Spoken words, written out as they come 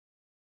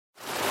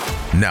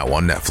Now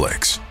on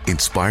Netflix.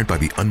 Inspired by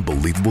the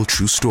unbelievable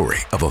true story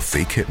of a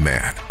fake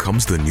hitman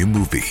comes the new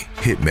movie,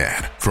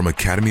 Hitman, from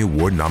Academy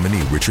Award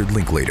nominee Richard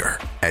Linklater.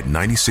 At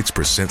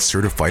 96%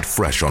 certified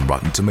fresh on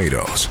Rotten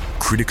Tomatoes,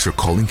 critics are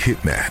calling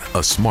Hitman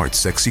a smart,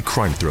 sexy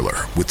crime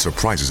thriller with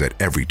surprises at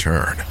every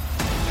turn.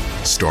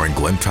 Starring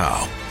Glenn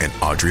Powell and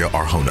Adria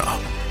Arjona,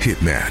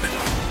 Hitman.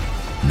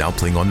 Now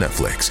playing on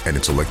Netflix and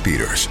in select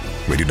theaters.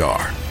 Rated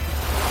R.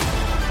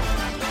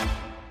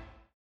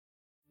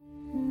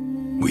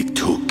 We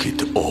took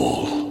it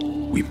all.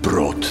 We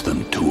brought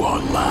them to our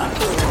land.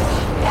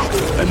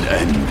 An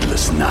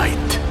endless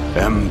night,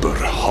 ember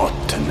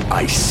hot and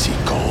icy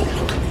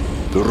cold.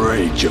 The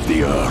rage of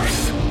the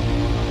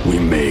earth. We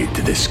made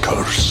this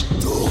curse.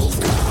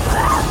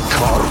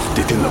 Carved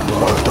it in the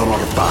blood on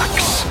our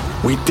backs.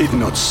 We did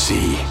not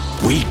see.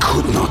 We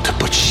could not,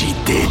 but she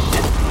did.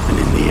 And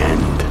in the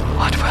end...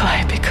 What will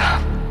I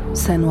become?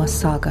 Senua's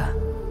Saga.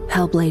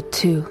 Hellblade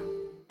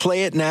 2.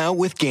 Play it now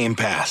with Game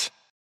Pass.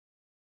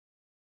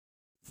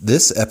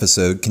 This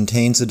episode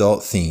contains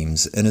adult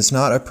themes and is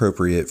not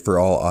appropriate for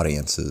all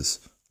audiences.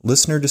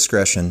 Listener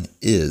discretion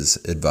is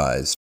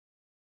advised.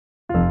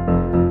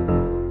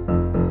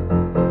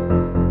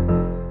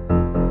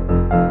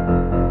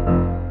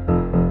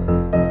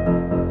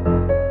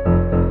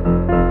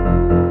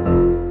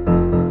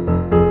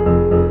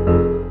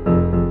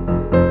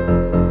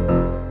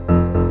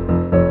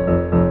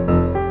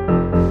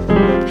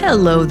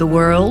 Hello, the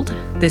world.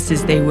 This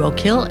is They Will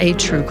Kill, a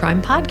true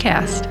crime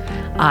podcast.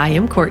 I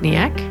am Courtney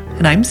Eck.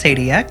 And I'm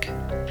Sadie Eck.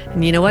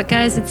 And you know what,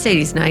 guys? It's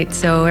Sadie's night,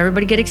 so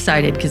everybody get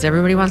excited because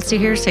everybody wants to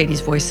hear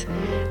Sadie's voice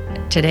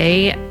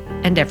today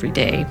and every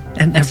day.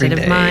 And every instead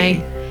day. of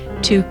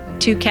my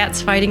two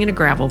cats fighting in a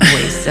gravel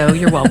voice, so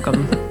you're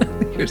welcome.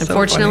 You're so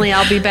Unfortunately,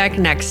 funny. I'll be back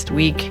next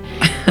week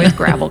with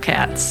gravel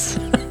cats.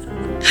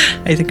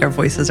 I think our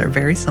voices are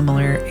very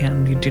similar,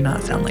 and you do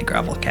not sound like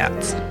gravel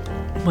cats.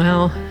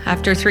 Well,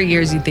 after 3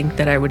 years, you'd think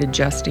that I would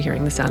adjust to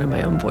hearing the sound of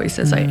my own voice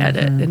as I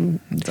edit. And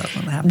It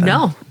doesn't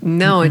happen.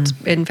 No, it's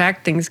in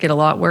fact, things get a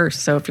lot worse.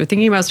 So if you're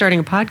thinking about starting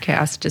a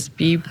podcast, just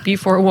be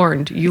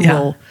forewarned. You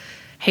will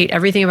hate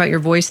everything about your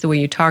voice, the way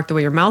you talk, the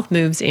way your mouth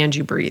moves, and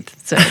you breathe.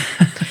 So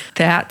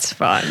that's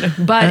fun.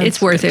 But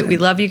it's worth it. We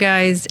love you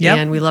guys,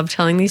 and we love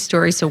telling these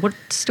stories. So what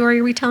story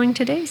are we telling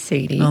today,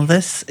 Sadie? Well,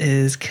 this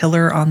is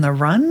Killer on the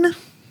Run,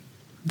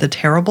 the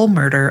terrible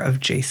murder of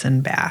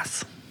Jason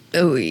Bass.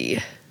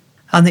 Oy.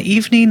 On the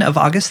evening of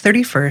August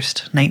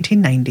 31st,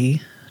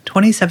 1990,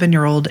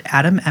 27-year-old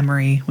Adam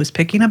Emery was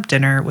picking up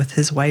dinner with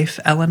his wife,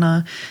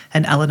 Elena,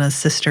 and Elena's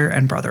sister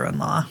and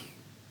brother-in-law.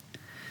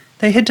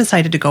 They had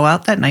decided to go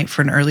out that night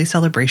for an early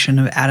celebration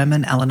of Adam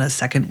and Elena's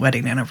second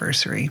wedding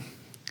anniversary.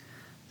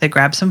 They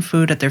grabbed some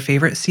food at their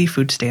favorite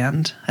seafood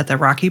stand at the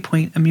Rocky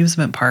Point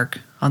Amusement Park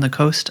on the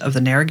coast of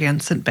the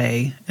Narragansett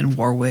Bay in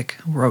Warwick,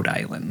 Rhode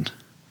Island.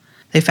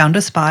 They found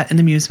a spot in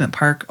the amusement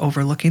park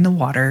overlooking the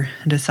water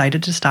and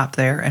decided to stop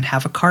there and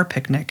have a car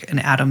picnic in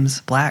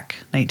Adam's black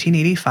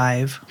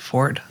 1985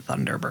 Ford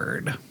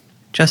Thunderbird.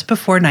 Just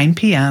before 9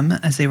 p.m.,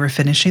 as they were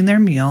finishing their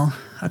meal,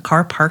 a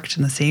car parked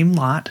in the same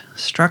lot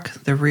struck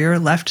the rear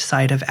left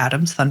side of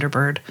Adam's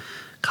Thunderbird,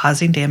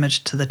 causing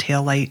damage to the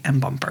taillight and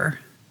bumper.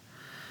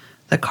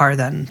 The car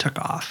then took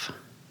off.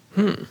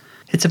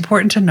 It's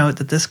important to note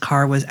that this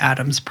car was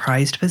Adam's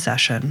prized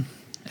possession,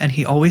 and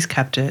he always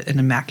kept it in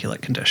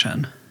immaculate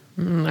condition.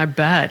 I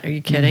bet. Are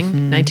you kidding?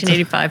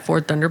 1985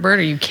 Ford Thunderbird.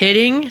 Are you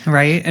kidding?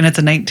 Right? And it's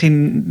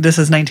this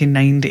is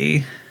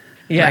 1990.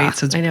 Yeah. Right?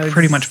 So it's I know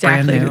pretty much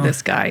brand exactly new. who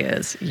this guy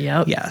is.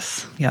 Yep.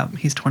 Yes. Yep.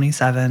 He's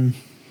 27.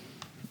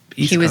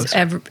 East He was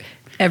Coast.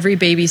 every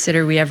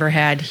babysitter we ever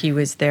had. He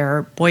was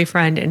their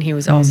boyfriend, and he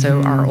was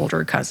also our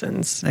older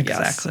cousins.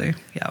 Exactly.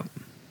 Yep.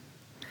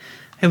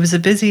 It was a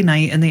busy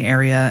night in the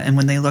area, and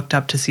when they looked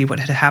up to see what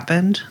had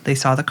happened, they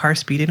saw the car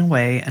speeding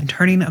away and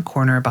turning a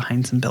corner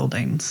behind some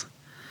buildings.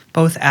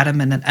 Both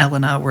Adam and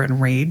Elena were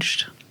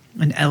enraged,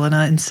 and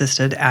Elena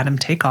insisted Adam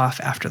take off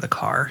after the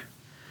car.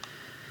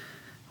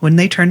 When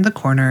they turned the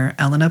corner,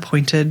 Elena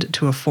pointed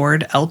to a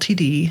Ford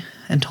LTD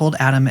and told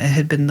Adam it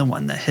had been the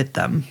one that hit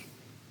them.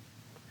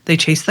 They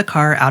chased the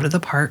car out of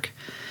the park,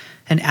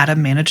 and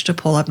Adam managed to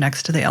pull up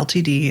next to the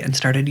LTD and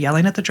started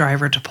yelling at the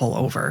driver to pull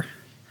over.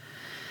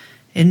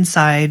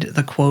 Inside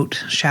the,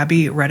 quote,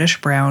 shabby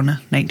reddish-brown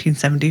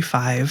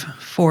 1975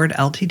 Ford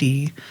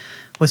LTD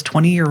was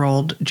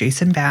 20-year-old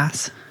Jason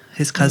Bass,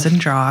 his cousin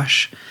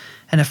Josh,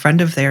 and a friend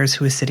of theirs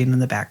who was sitting in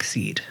the back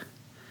seat.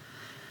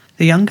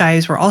 The young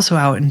guys were also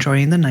out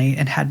enjoying the night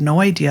and had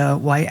no idea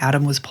why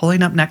Adam was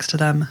pulling up next to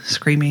them,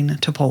 screaming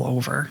to pull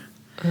over.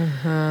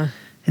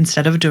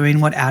 Instead of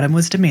doing what Adam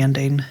was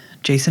demanding,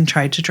 Jason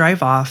tried to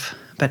drive off,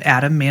 but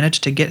Adam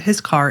managed to get his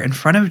car in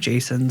front of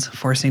Jason's,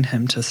 forcing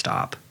him to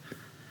stop.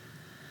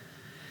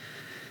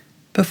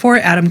 Before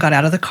Adam got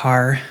out of the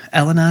car,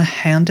 Elena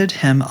handed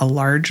him a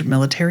large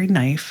military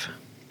knife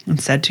and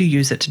said to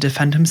use it to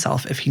defend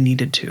himself if he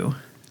needed to.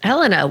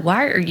 Elena,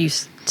 why are you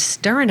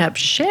stirring up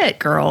shit,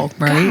 girl?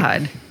 Right?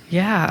 God.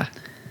 Yeah.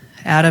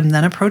 Adam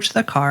then approached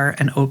the car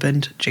and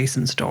opened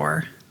Jason's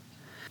door.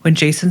 When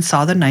Jason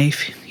saw the knife,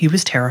 he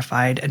was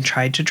terrified and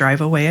tried to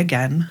drive away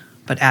again,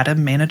 but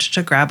Adam managed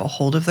to grab a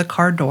hold of the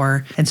car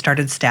door and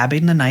started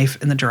stabbing the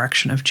knife in the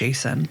direction of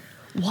Jason.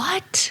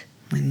 What?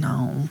 I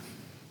know.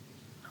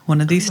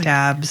 One of these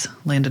stabs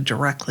landed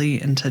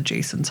directly into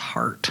Jason's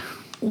heart.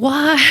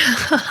 What?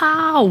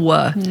 How?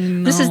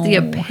 No. This is the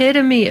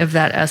epitome of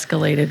that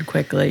escalated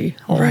quickly.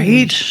 Holy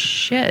Right?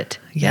 shit.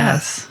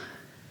 Yes.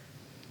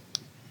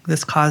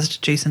 This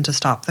caused Jason to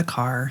stop the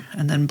car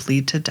and then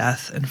bleed to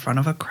death in front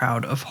of a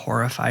crowd of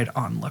horrified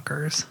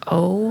onlookers.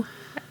 Oh,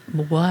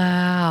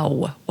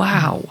 wow.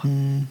 Wow.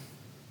 Mm-hmm.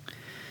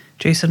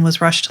 Jason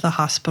was rushed to the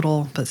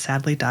hospital, but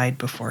sadly died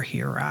before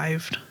he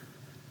arrived.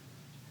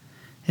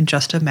 In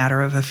just a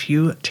matter of a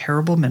few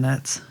terrible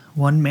minutes,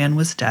 one man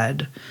was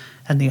dead,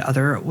 and the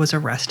other was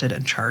arrested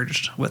and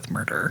charged with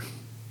murder.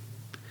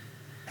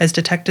 As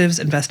detectives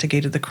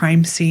investigated the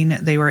crime scene,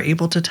 they were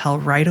able to tell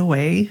right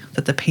away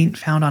that the paint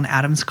found on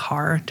Adam's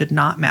car did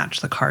not match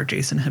the car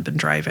Jason had been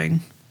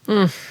driving.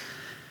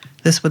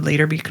 This would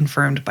later be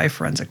confirmed by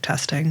forensic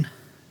testing.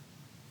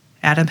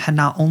 Adam had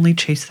not only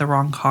chased the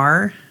wrong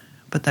car,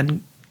 but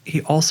then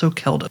he also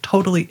killed a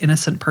totally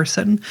innocent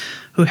person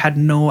who had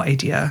no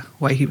idea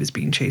why he was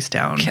being chased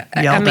down,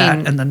 yelled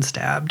at, and then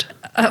stabbed.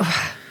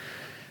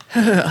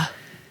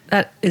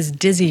 That is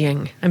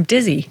dizzying. I'm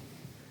dizzy.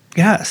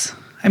 Yes.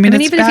 I mean,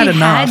 it's even bad if he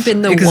enough. had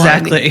been the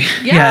exactly.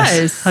 one.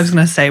 Yes. I was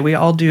going to say, we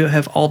all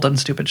have all done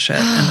stupid shit.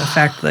 And the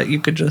fact that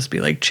you could just be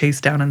like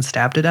chased down and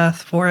stabbed to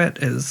death for it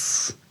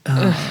is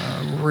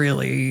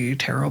really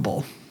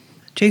terrible.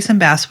 Jason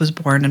Bass was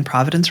born in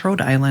Providence,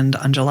 Rhode Island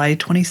on July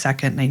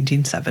 22nd,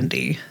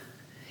 1970.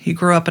 He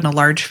grew up in a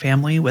large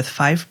family with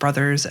 5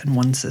 brothers and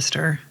 1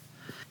 sister.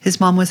 His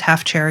mom was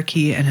half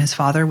Cherokee, and his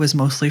father was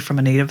mostly from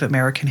a Native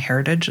American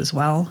heritage as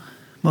well,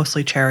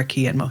 mostly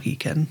Cherokee and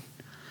Mohican.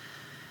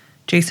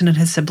 Jason and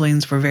his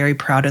siblings were very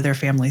proud of their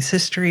family's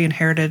history and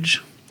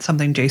heritage,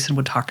 something Jason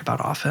would talk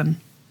about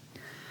often.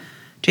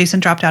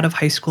 Jason dropped out of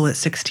high school at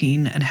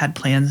 16 and had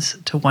plans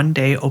to one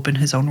day open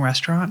his own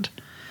restaurant.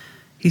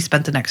 He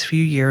spent the next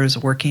few years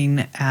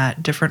working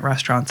at different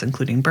restaurants,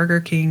 including Burger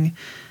King,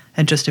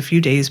 and just a few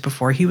days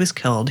before he was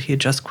killed, he had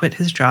just quit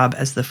his job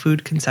as the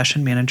food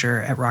concession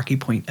manager at Rocky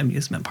Point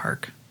Amusement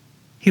Park.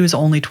 He was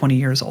only 20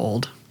 years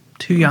old,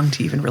 too young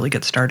to even really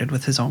get started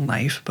with his own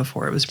life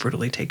before it was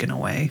brutally taken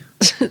away.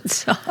 It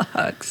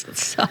sucks. It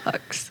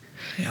sucks.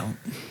 Yeah.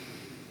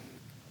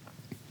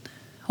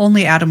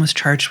 Only Adam was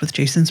charged with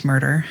Jason's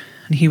murder,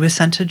 and he was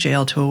sent to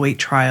jail to await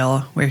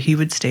trial, where he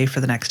would stay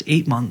for the next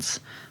 8 months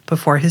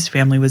before his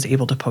family was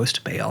able to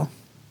post bail.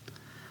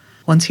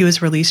 Once he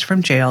was released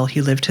from jail,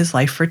 he lived his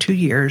life for 2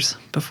 years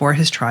before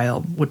his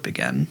trial would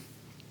begin.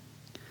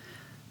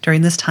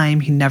 During this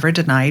time, he never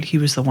denied he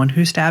was the one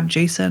who stabbed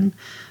Jason,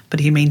 but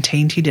he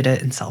maintained he did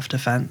it in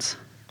self-defense.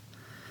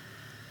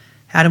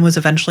 Adam was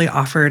eventually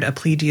offered a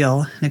plea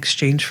deal in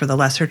exchange for the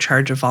lesser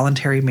charge of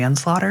voluntary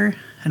manslaughter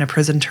and a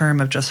prison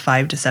term of just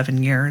 5 to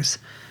 7 years,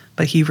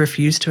 but he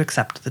refused to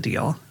accept the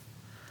deal.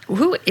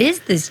 Who is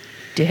this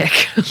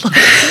dick?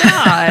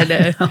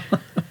 God.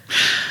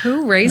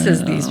 Who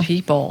raises these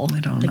people? I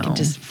don't know. They can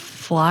just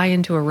fly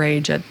into a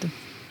rage at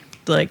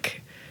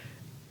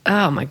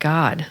oh my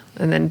God.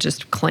 And then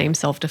just claim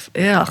self-defense.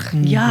 Ugh,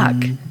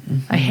 yuck.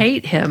 I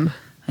hate him.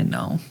 I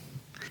know.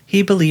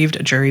 He believed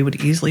a jury would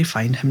easily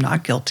find him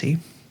not guilty.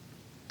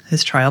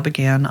 His trial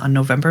began on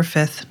November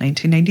 5th,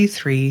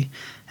 1993,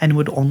 and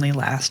would only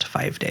last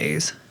 5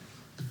 days.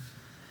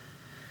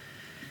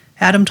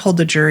 Adam told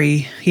the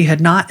jury he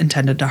had not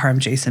intended to harm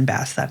Jason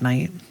Bass that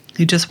night.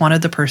 He just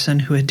wanted the person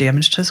who had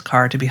damaged his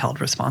car to be held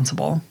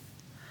responsible.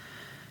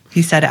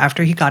 He said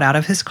after he got out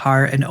of his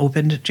car and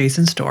opened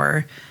Jason's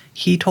door,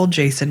 he told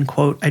Jason,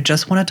 quote, "I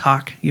just want to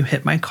talk. You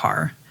hit my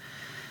car."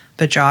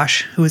 But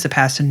Josh, who was a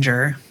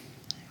passenger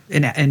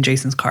in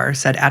Jason's car,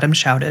 said Adam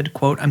shouted,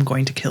 quote, "I'm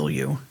going to kill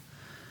you."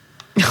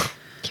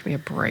 Give me a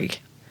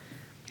break.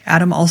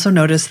 Adam also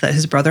noticed that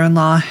his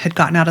brother-in-law had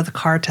gotten out of the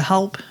car to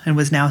help and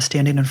was now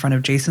standing in front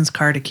of Jason's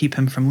car to keep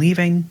him from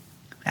leaving.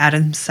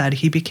 Adam said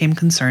he became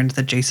concerned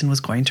that Jason was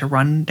going to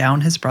run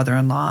down his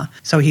brother-in-law,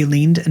 so he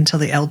leaned into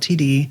the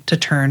LTD to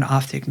turn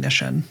off the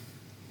ignition.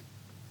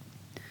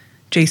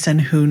 Jason,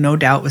 who no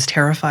doubt was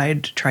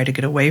terrified, tried to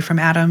get away from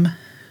Adam,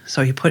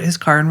 so he put his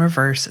car in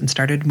reverse and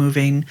started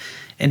moving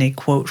in a,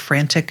 quote,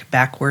 frantic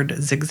backward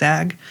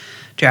zigzag,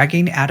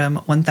 dragging Adam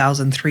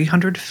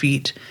 1,300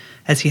 feet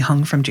as he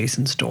hung from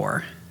Jason's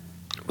door.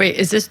 Wait,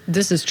 is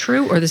this is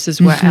true, or this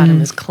is what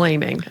Adam is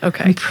claiming?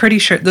 Okay. I'm pretty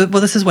sure. Well,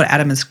 this is what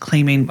Adam is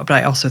claiming, but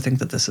I also think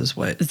that this is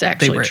what It's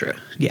actually true.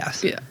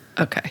 Yes. Yeah.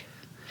 Okay.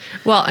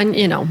 Well,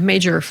 and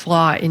major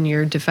flaw in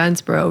your defense,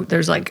 bro.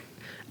 There's like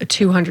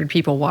 200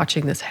 people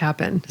watching this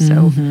happen.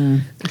 So,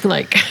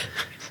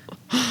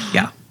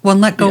 yeah. Well,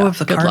 and let go Yeah, of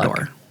the good car luck.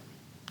 door.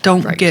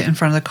 Don't Right. get in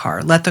front of the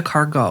car. Let the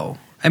car go.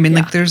 I mean,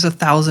 Yeah. there's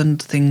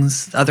 1,000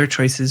 things, other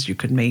choices you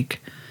could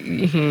make.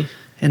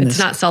 It's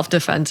not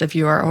self-defense if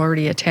you are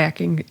already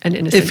attacking an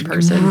innocent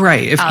person.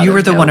 Right. If out you were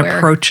of the one nowhere.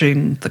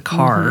 approaching the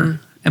car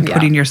and Yeah.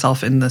 putting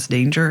yourself in this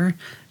danger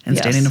and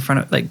Yes. standing in front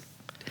of,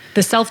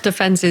 The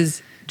self-defense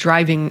is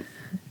driving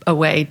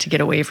away to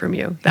get away from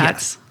you.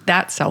 That's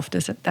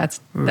self-discipline.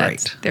 That's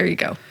Right. There you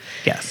go.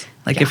 Yes.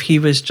 Like if he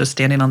was just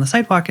standing on the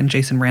sidewalk and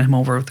Jason ran him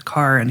over with the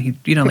car and he,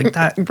 like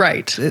that.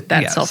 Right.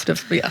 That's yes.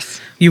 self-defense.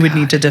 Yes. You would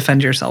need to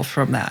defend yourself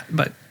from that.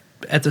 But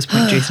at this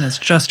point, Jason is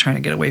just trying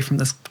to get away from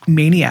this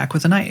maniac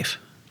with a knife.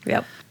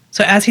 Yep.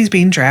 So as he's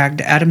being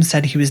dragged, Adam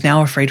said he was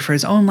now afraid for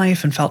his own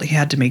life and felt he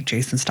had to make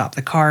Jason stop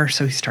the car,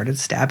 so he started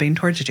stabbing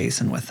towards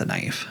Jason with the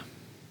knife.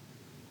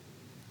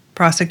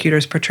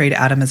 Prosecutors portrayed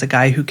Adam as a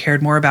guy who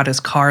cared more about his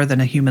car than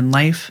a human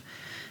life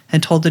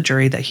and told the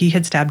jury that he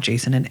had stabbed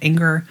Jason in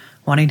anger,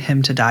 wanting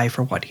him to die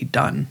for what he'd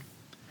done.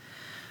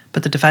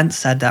 But the defense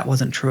said that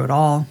wasn't true at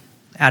all.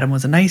 Adam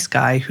was a nice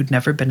guy who'd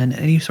never been in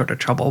any sort of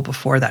trouble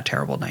before that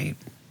terrible night.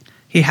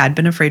 He had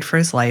been afraid for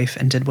his life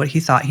and did what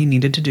he thought he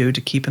needed to do to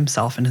keep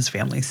himself and his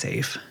family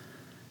safe.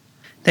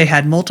 They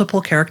had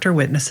multiple character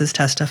witnesses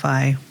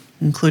testify,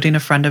 including a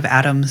friend of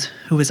Adam's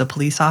who was a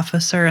police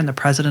officer and the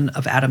president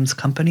of Adam's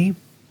company.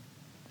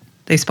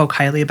 They spoke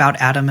highly about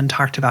Adam and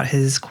talked about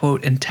his,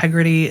 quote,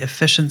 integrity,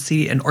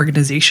 efficiency, and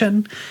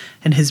organization,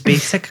 and his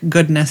basic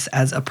goodness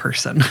as a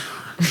person.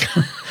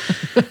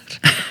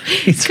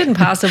 He couldn't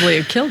possibly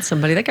have killed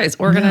somebody. That guy's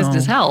organized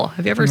as hell.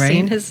 Have you ever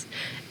seen his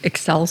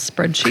Excel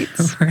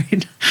spreadsheets?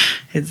 Right.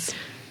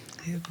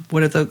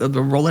 What are the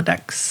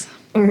Rolodex?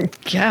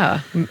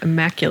 Yeah,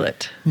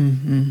 immaculate.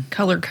 Mm-hmm.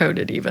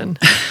 Color-coded even.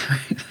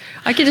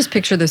 I can just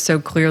picture this so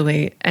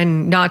clearly,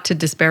 and not to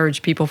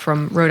disparage people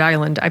from Rhode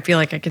Island. I feel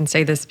like I can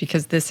say this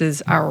because this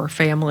is our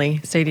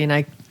family. Sadie and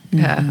I,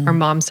 our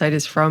mom's side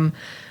is from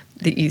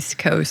the East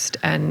Coast,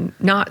 and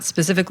not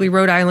specifically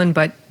Rhode Island,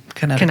 but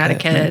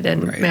Connecticut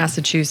and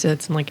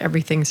Massachusetts and like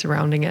everything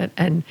surrounding it.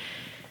 And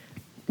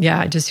yeah,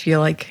 I just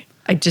feel like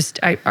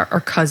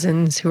our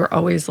cousins who are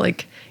always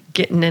like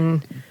getting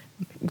in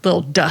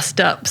little dust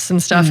ups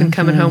and stuff and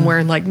coming home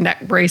wearing like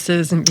neck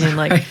braces and being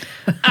like,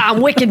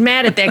 I'm wicked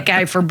mad at that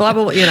guy for blah,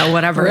 blah, blah,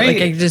 whatever. Right.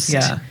 Like I just,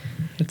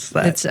 it's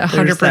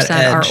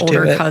 100% our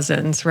older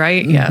cousins,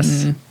 right? Mm-hmm.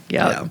 Yes. Yep.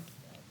 Yeah.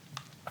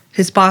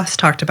 His boss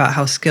talked about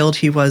how skilled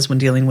he was when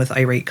dealing with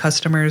irate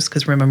customers,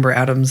 because remember,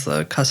 Adam's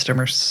the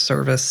customer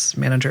service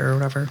manager or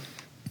whatever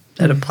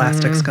at a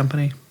plastics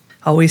company.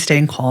 Always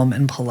staying calm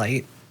and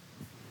polite.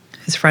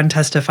 His friend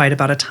testified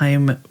about a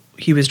time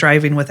he was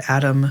driving with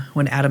Adam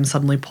when Adam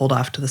suddenly pulled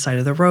off to the side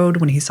of the road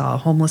when he saw a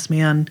homeless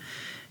man.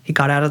 He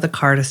got out of the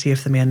car to see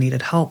if the man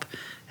needed help,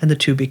 and the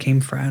two became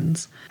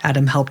friends.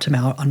 Adam helped him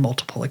out on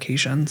multiple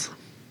occasions.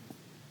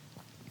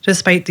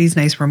 Despite these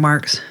nice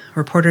remarks,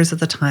 reporters at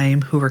the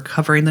time who were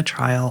covering the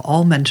trial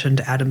all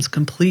mentioned Adam's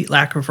complete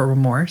lack of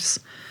remorse,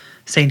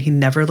 saying he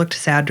never looked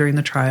sad during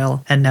the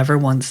trial and never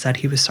once said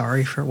he was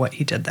sorry for what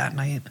he did that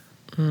night.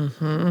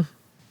 Mm-hmm.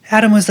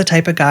 Adam was the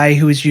type of guy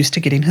who was used to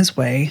getting his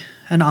way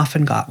and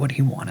often got what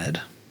he wanted.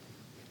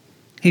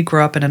 He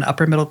grew up in an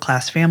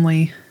upper-middle-class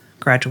family,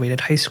 graduated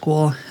high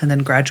school, and then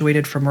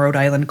graduated from Rhode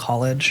Island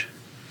College.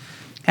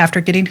 After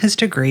getting his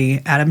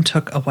degree, Adam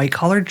took a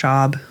white-collar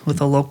job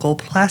with a local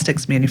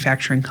plastics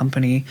manufacturing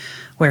company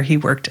where he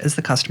worked as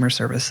the customer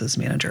services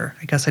manager.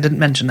 I guess I didn't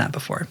mention that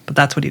before, but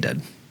that's what he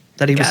did,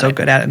 that he was so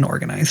good at and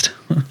organized.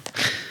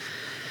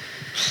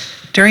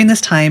 During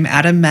this time,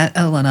 Adam met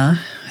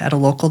Elena at a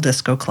local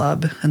disco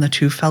club, and the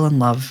two fell in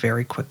love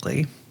very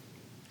quickly.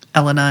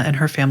 Elena and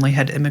her family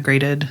had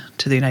immigrated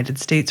to the United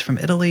States from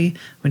Italy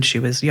when she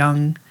was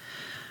young.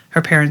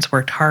 Her parents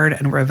worked hard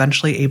and were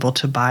eventually able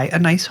to buy a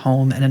nice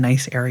home in a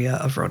nice area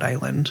of Rhode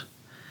Island.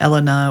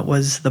 Elena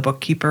was the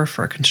bookkeeper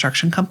for a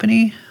construction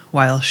company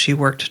while she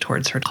worked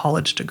towards her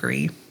college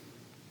degree.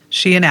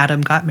 She and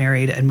Adam got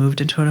married and moved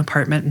into an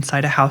apartment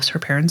inside a house her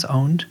parents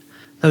owned.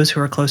 Those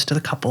who were close to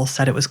the couple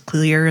said it was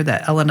clear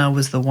that Elena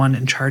was the one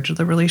in charge of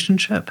the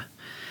relationship.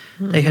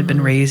 Mm-hmm. They had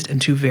been raised in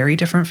two very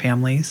different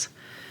families.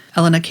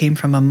 Elena came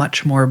from a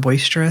much more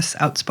boisterous,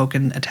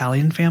 outspoken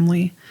Italian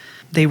family.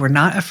 They were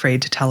not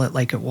afraid to tell it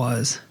like it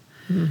was,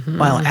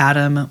 while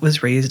Adam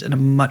was raised in a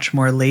much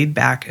more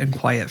laid-back and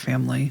quiet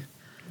family.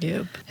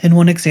 Yep. In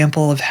one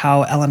example of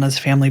how Elena's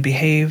family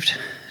behaved,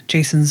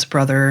 Jason's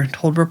brother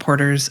told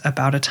reporters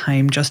about a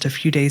time just a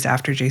few days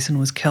after Jason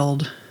was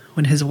killed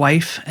when his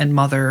wife and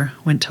mother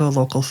went to a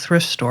local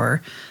thrift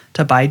store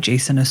to buy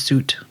Jason a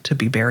suit to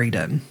be buried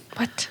in.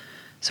 What?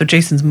 So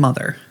Jason's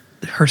mother,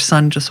 her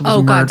son just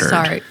was murdered. God,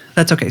 sorry.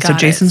 That's okay. So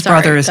Jason's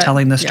brother is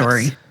telling the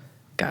story. Yes.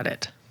 Got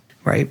it.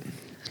 Right.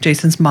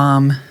 Jason's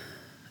mom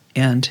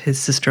and his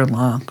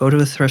sister-in-law go to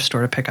a thrift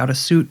store to pick out a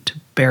suit to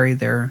bury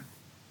their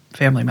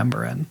family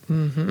member in.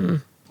 Mm-hmm.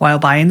 While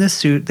buying the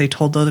suit, they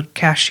told the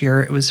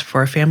cashier it was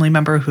for a family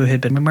member who had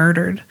been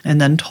murdered,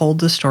 and then told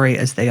the story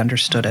as they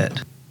understood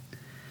it.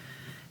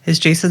 As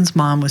Jason's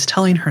mom was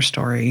telling her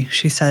story,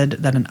 she said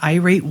that an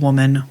irate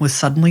woman was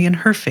suddenly in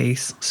her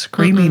face,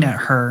 screaming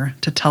at her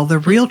to tell the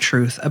real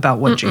truth about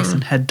what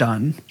Jason had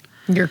done.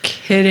 You're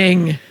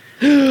kidding.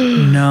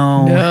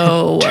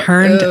 No. It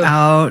turned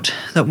out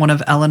that one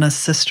of Elena's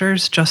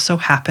sisters just so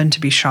happened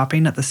to be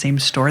shopping at the same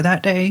store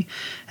that day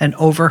and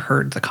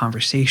overheard the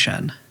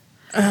conversation.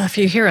 If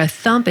you hear a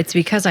thump, it's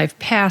because I've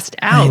passed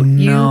out. I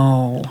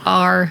know. You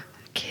are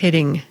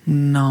kidding.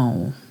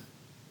 No.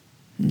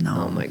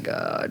 Oh my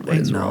God, what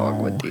is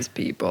wrong with these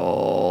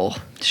people?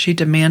 She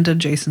demanded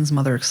Jason's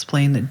mother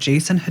explain that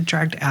Jason had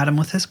dragged Adam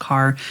with his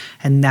car,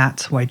 and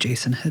that's why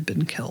Jason had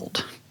been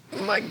killed.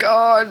 Oh my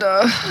God.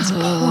 This poor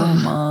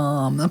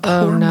mom. The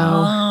poor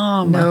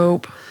mom.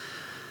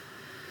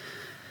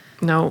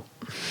 Nope.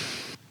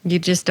 You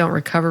just don't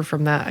recover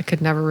from that. I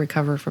could never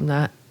recover from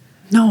that.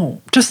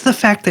 No, just the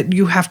fact that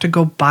you have to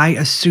go buy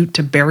a suit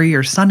to bury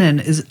your son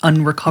in is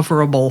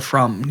unrecoverable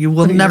from. You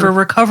will never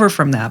recover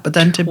from that. But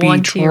then to be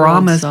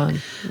traumatized.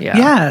 Yeah.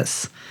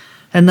 Yes.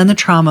 And then the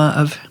trauma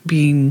of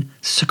being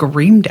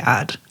screamed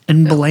at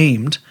and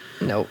blamed.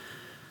 Nope.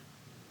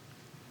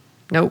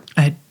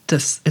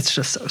 It's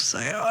just so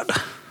sad.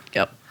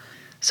 Yep.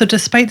 So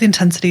despite the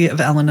intensity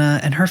of Elena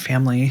and her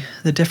family,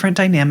 the different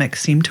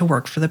dynamics seemed to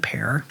work for the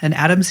pair, and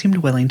Adam seemed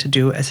willing to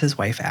do as his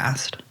wife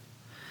asked.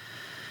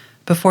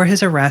 Before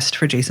his arrest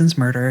for Jason's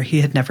murder,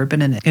 he had never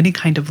been in any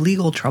kind of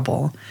legal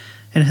trouble,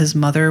 and his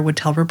mother would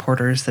tell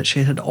reporters that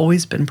she had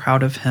always been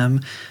proud of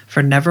him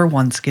for never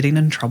once getting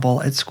in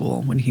trouble at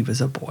school when he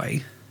was a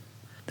boy.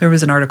 There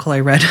was an article I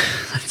read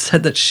that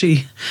said that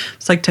she,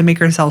 it's like to make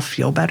herself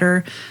feel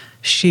better,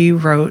 she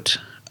wrote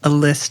a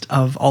list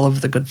of all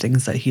of the good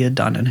things that he had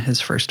done in his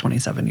first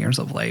 27 years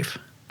of life.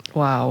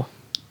 Wow.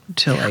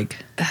 To like...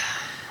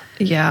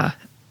 Yeah.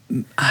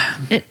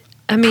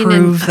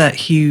 Prove that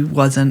he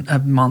wasn't a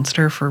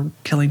monster for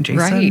killing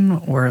Jason,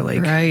 or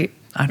like, I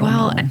don't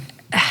know.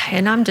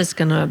 And I'm just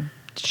going to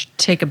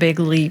take a big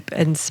leap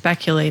and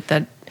speculate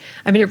that,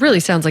 it really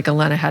sounds like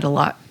Elena had a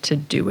lot to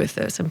do with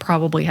this and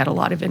probably had a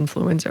lot of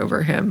influence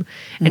over him.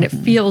 And it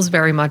feels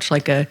very much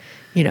like a,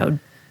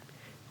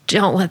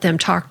 don't let them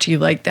talk to you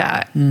like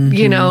that,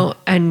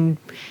 and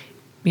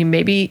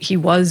maybe he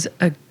was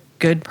a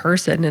good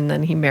person and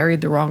then he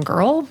married the wrong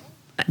girl,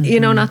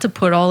 not to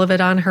put all of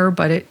it on her,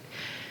 but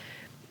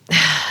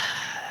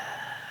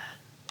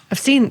I've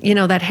seen,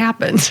 that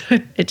happens.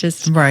 It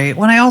just... Right.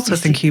 Well, I also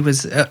think he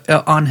was,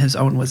 on his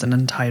own, was an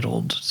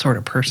entitled sort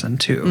of person,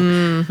 too.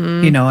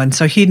 Mm-hmm. And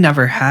so he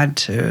never had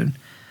to...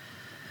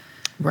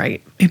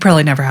 Right. He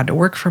probably never had to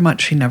work for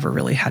much. He never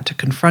really had to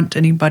confront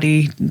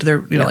anybody.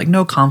 There, like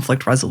no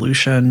conflict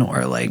resolution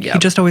or like, he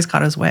just always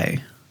got his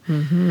way.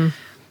 Mm-hmm.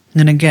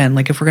 And again,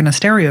 like if we're going to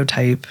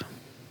stereotype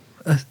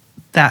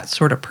that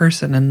sort of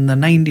person in the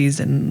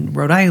 90s in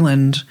Rhode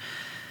Island,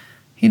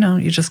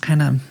 you just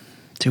kind of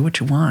do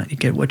what you want. You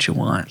get what you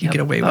want. You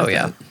get away with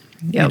it.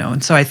 Yep.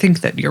 And so I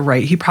think that you're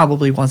right. He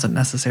probably wasn't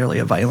necessarily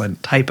a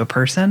violent type of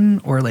person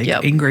or like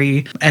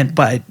angry,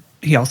 but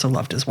he also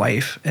loved his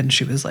wife, and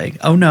she was like,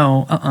 "Oh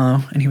no,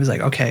 and he was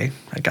like, "Okay,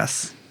 I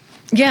guess."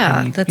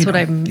 Yeah, that's what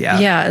I'm.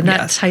 Yeah, and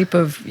that type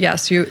of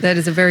that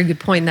is a very good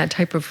point. That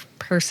type of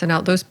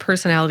those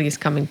personalities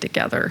coming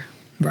together,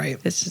 right?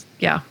 It's just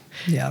where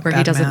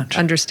he doesn't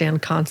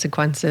understand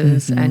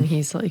consequences, and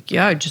he's like,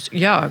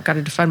 I've got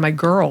to defend my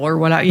girl or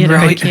what.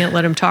 I can't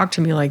let him talk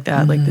to me like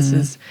that. Like this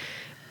is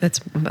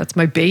that's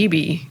my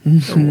baby.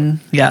 Mm-hmm.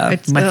 Yeah,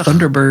 it's my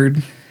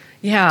Thunderbird.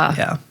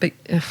 Yeah, but.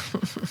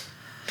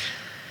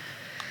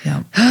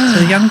 Yeah.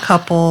 So the young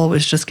couple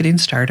was just getting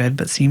started,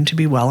 but seemed to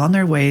be well on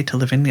their way to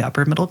living the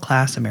upper middle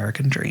class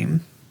American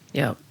dream.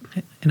 Yep.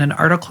 In an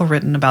article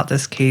written about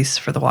this case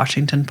for the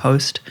Washington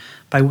Post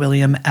by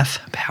William F.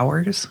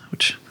 Powers,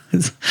 which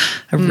is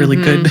a really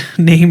good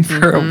name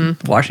for a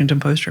Washington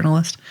Post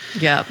journalist.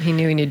 Yeah, he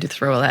knew he needed to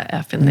throw that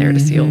F in there to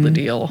seal the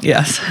deal.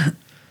 Yes.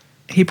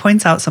 He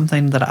points out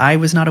something that I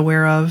was not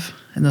aware of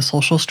in the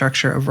social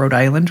structure of Rhode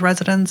Island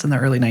residents in the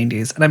early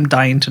 90s, and I'm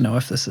dying to know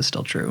if this is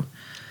still true.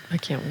 I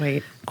can't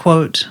wait.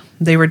 Quote,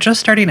 they were just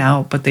starting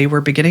out, but they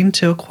were beginning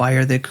to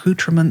acquire the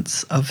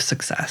accoutrements of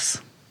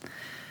success.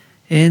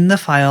 In the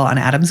file on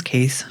Adam's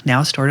case,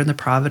 now stored in the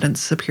Providence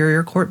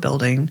Superior Court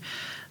building,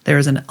 there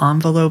is an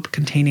envelope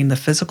containing the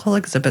physical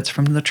exhibits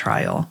from the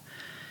trial.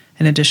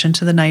 In addition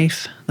to the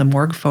knife, the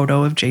morgue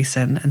photo of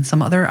Jason, and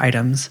some other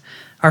items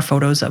are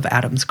photos of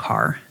Adam's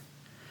car.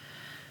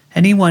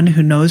 Anyone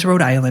who knows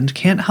Rhode Island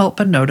can't help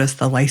but notice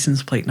the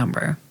license plate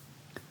number,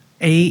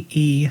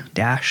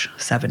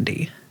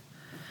 AE-70.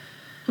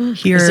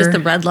 Here, is this the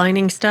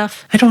redlining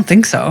stuff? I don't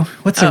think so.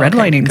 What's the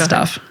redlining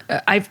stuff?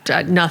 I've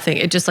done nothing.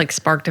 It just like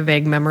sparked a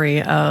vague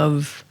memory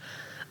of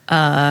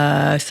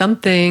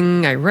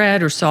something I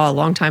read or saw a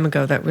long time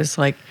ago that was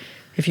like,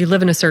 if you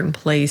live in a certain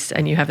place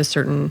and you have a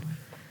certain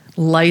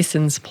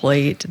license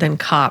plate, then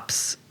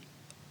cops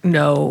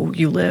know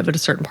you live at a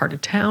certain part of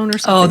town or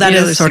something. Oh, that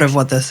is sort of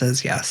what this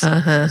is, yes.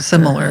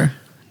 Similar,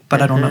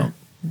 but I don't know.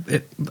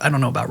 I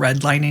don't know about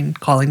redlining,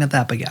 calling it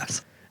that, but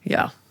yes.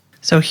 Yeah.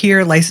 So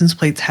here, license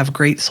plates have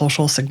great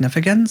social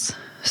significance,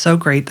 so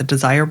great that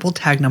desirable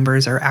tag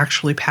numbers are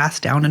actually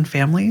passed down in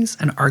families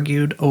and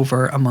argued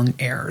over among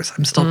heirs.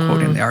 I'm still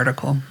quoting the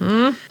article.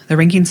 The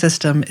ranking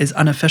system is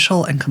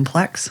unofficial and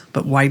complex,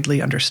 but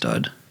widely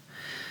understood.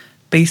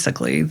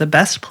 Basically, the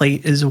best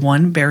plate is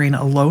one bearing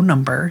a low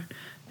number.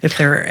 If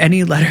there are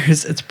any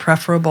letters, it's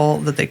preferable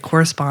that they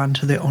correspond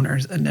to the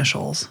owner's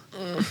initials.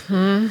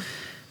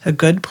 A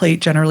good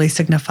plate generally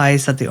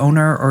signifies that the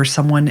owner or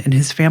someone in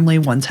his family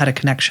once had a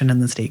connection in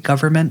the state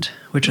government,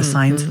 which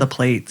assigns the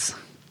plates.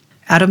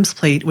 Adam's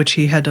plate, which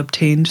he had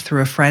obtained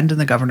through a friend in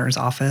the governor's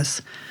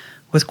office,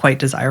 was quite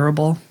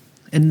desirable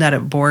in that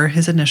it bore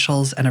his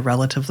initials and a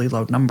relatively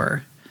low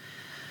number.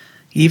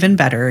 Even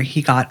better,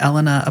 he got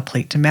Elena a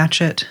plate to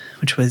match it,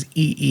 which was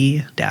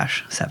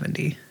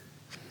EE-70.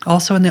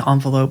 Also in the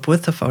envelope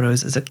with the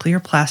photos is a clear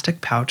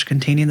plastic pouch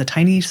containing the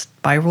tiny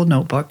spiral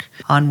notebook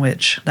on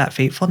which, that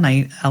fateful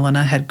night,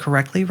 Elena had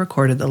correctly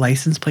recorded the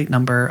license plate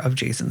number of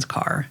Jason's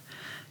car,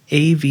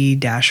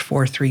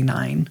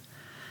 AV-439,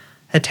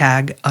 a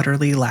tag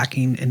utterly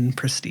lacking in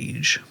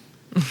prestige.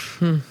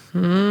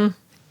 It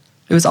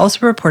was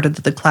also reported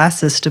that the class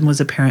system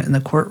was apparent in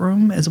the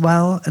courtroom as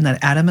well, and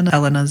that Adam and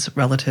Elena's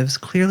relatives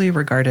clearly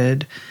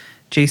regarded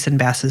Jason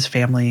Bass's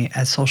family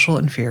as social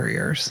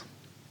inferiors.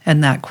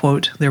 And that,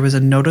 quote, there was a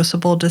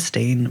noticeable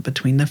disdain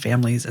between the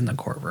families in the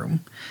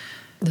courtroom.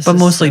 But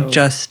mostly so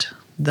just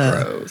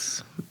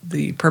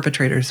the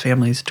perpetrator's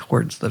families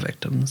towards the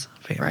victim's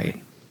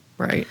family.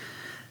 Right.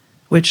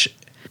 Which,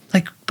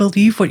 like,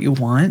 believe what you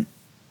want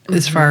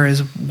as far as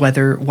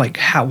whether, like,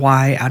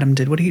 why Adam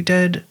did what he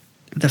did.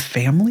 The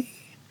family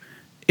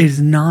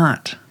is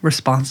not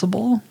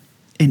responsible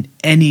in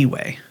any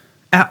way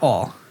at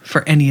all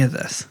for any of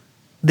this.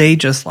 They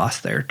just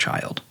lost their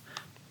child.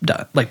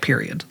 Like,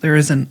 period. There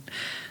isn't,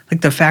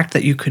 like, the fact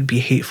that you could be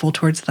hateful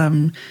towards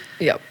them.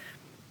 Yep.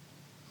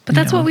 But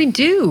that's what we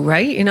do,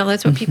 right? You know,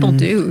 that's what people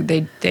do.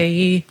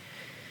 They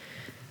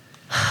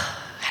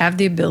have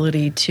the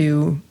ability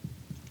to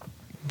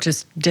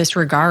just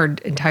disregard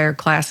entire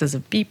classes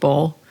of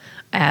people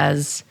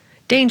as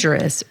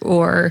dangerous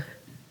or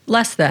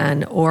less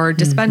than or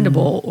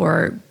expendable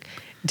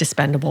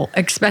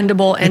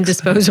and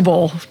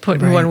disposable,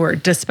 put in one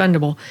word,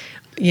 dispendable,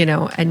 you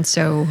know, and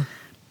so,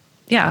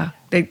 yeah.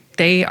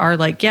 They are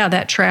like, yeah,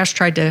 that trash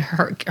tried to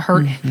hurt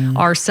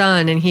our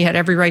son, and he had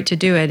every right to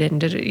do it,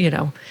 and you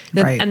know,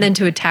 and then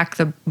to attack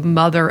the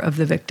mother of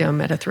the victim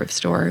at a thrift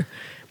store.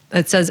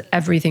 It says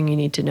everything you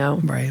need to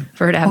know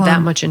for her to have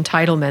that much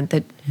entitlement.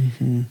 That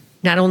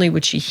not only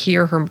would she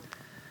hear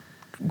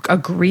a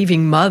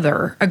grieving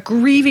mother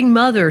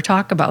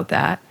talk about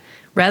that,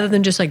 rather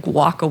than just like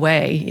walk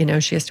away, you know,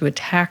 she has to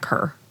attack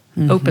her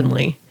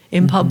openly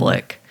in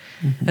public.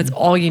 That's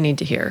all you need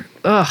to hear.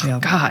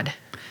 Ugh, God.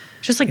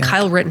 Just like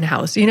Kyle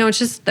Rittenhouse, you know, it's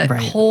just that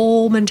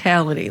whole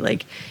mentality.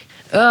 Like,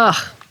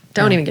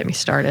 don't even get me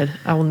started.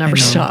 I will never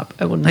stop.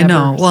 I will never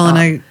stop. Well,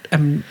 and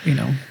I'm, you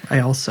know, I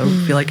also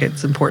feel like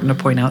it's important to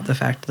point out the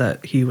fact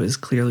that he was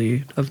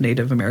clearly of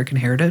Native American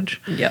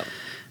heritage. Yep.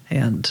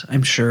 And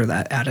I'm sure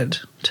that added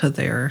to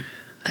their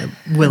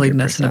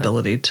willingness 100%. And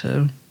ability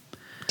to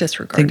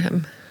disregard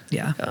him.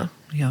 Yeah.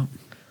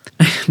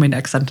 My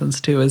next sentence,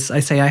 too, is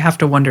I say, I have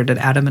to wonder, did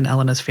Adam and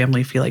Elena's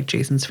family feel like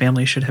Jason's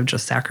family should have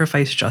just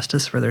sacrificed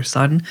justice for their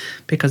son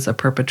because the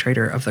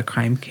perpetrator of the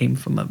crime came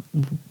from a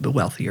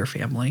wealthier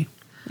family?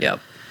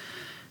 Yep.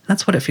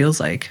 That's what it feels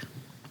like.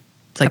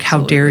 It's like,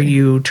 how dare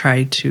you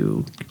try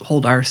to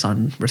hold our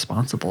son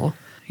responsible?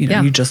 You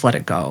know, you just let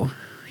it go.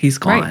 He's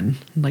gone.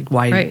 Like,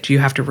 why do you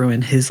have to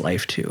ruin his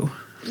life, too?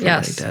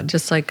 Yes,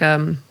 just like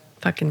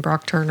fucking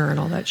Brock Turner and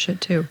all that shit,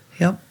 too.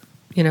 Yep.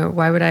 You know,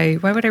 why would I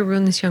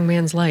ruin this young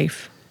man's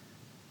life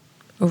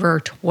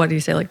over, what do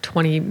you say, like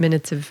 20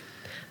 minutes of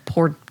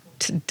poor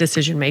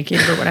decision making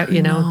or whatever,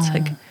 you know? It's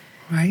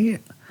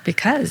like,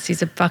 because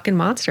he's a fucking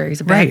monster.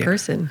 He's a bad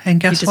person. And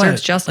guess he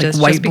deserves what? justice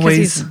like just because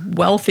he's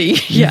wealthy.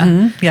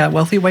 Yeah,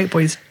 wealthy white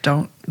boys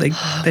don't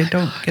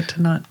get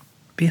to not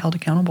be held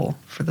accountable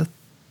for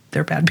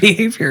their bad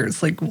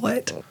behaviors. Like,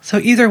 what? So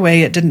either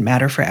way, it didn't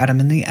matter for Adam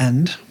in the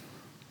end.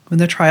 When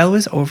the trial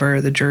was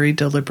over, the jury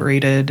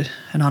deliberated,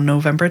 and on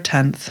November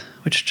 10th,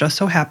 which just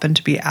so happened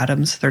to be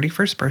Adam's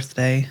 31st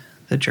birthday,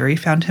 the jury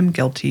found him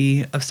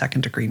guilty of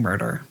second-degree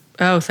murder.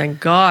 Oh, thank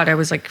God. I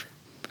was like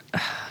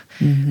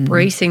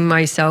bracing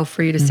myself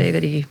for you to say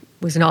that he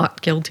was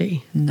not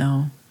guilty.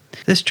 No.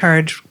 This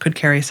charge could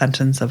carry a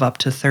sentence of up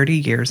to 30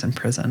 years in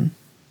prison.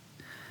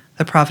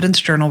 The Providence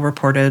Journal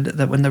reported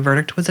that when the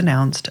verdict was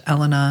announced,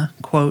 Elena,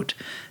 quote,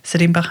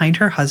 sitting behind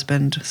her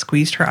husband,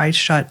 squeezed her eyes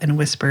shut and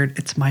whispered,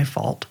 "It's my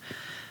fault."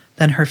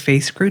 Then her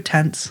face grew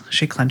tense,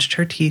 she clenched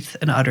her teeth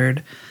and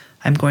uttered,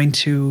 "I'm going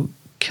to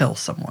kill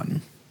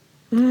someone.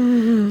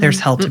 There's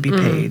hell to be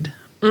paid."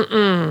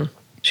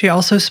 She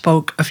also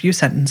spoke a few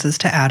sentences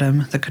to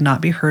Adam that could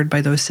not be heard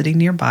by those sitting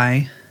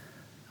nearby.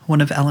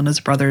 One of Elena's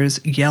brothers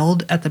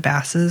yelled at the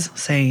Basses,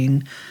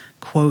 saying,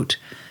 quote,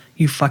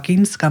 "You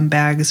fucking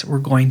scumbags, we're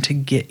going to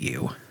get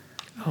you."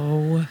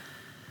 Oh,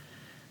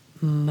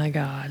 my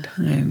God.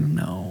 I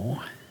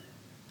know.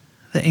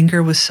 The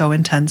anger was so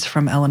intense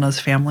from Elena's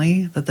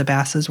family that the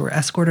Basses were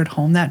escorted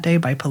home that day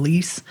by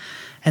police,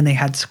 and they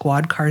had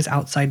squad cars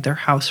outside their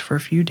house for a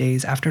few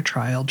days after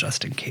trial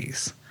just in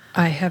case.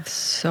 I have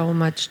so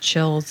much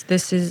chills.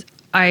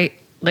 I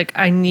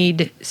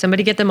need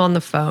somebody get them on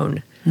the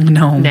phone.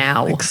 No.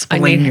 Now.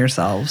 Explain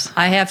yourselves.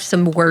 I have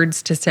some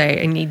words to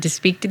say. I need to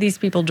speak to these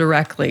people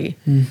directly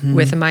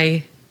with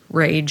my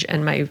rage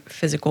and my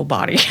physical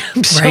body.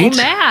 I'm so Right?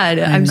 mad.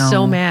 I I'm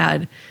so know.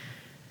 mad.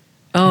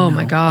 Oh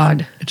my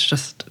God. It's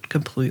just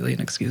completely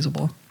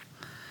inexcusable.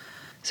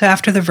 So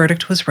after the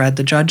verdict was read,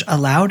 the judge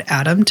allowed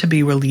Adam to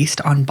be released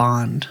on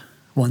bond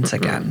once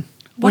again.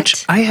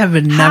 Which I have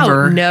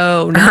never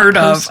heard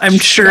of. I'm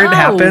sure it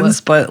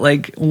happens, but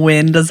like,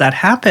 when does that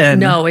happen?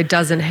 No, it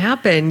doesn't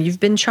happen. You've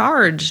been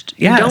charged.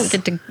 Yes. You don't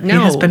get to. No.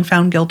 He has been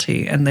found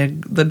guilty, and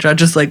the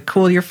judge is like,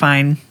 "Cool, you're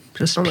fine.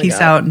 Just peace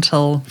out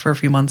for a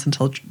few months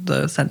until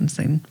the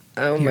sentencing."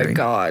 Oh my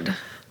God.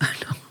 I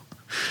know.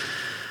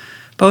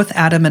 Both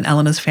Adam and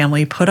Elena's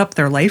family put up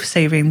their life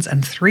savings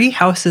and 3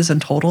 houses in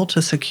total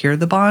to secure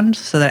the bond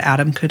so that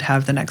Adam could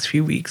have the next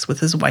few weeks with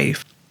his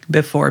wife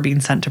before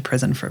being sent to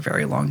prison for a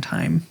very long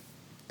time.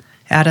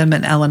 Adam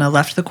and Elena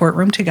left the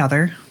courtroom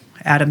together,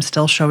 Adam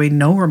still showing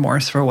no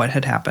remorse for what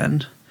had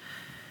happened.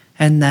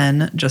 And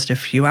then, just a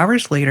few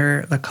hours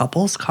later, the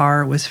couple's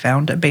car was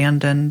found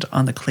abandoned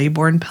on the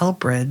Claiborne Pell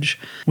Bridge,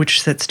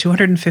 which sits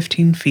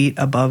 215 feet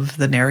above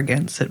the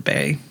Narragansett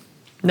Bay.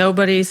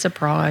 Nobody's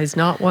surprised.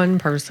 Not one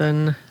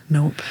person.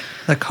 Nope.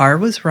 The car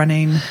was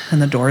running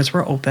and the doors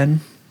were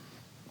open.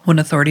 When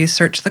authorities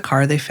searched the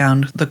car, they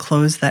found the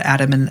clothes that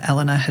Adam and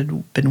Elena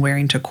had been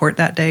wearing to court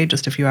that day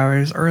just a few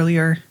hours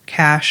earlier.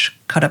 Cash,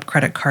 cut-up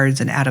credit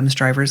cards, and Adam's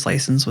driver's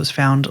license was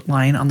found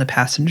lying on the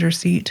passenger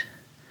seat.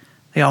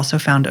 They also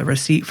found a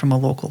receipt from a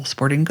local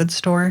sporting goods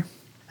store.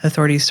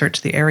 Authorities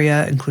searched the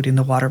area, including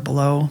the water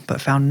below,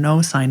 but found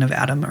no sign of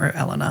Adam or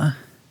Elena.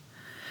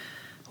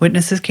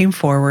 Witnesses came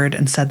forward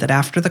and said that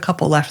after the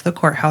couple left the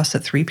courthouse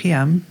at 3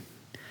 p.m.,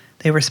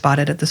 they were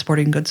spotted at the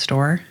sporting goods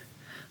store.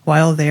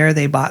 While there,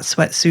 they bought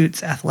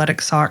sweatsuits,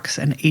 athletic socks,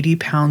 and 80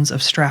 pounds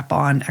of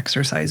strap-on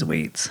exercise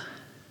weights.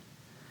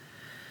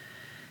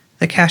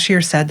 The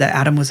cashier said that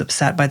Adam was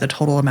upset by the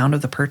total amount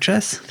of the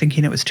purchase,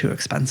 thinking it was too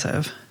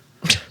expensive.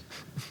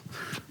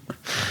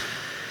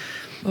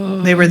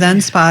 They were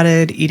then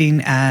spotted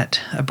eating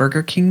at a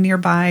Burger King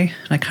nearby,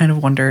 and I kind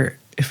of wonder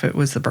if it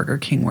was the Burger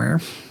King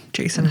where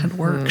Jason had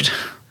worked.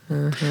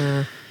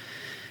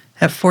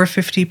 At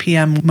 4:50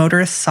 p.m.,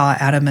 motorists saw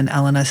Adam and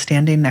Elena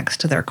standing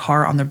next to their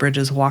car on the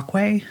bridge's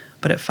walkway,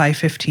 but at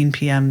 5:15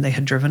 p.m., they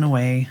had driven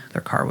away.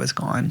 Their car was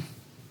gone.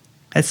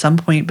 At some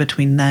point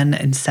between then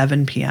and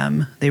 7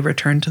 p.m., they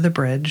returned to the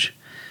bridge.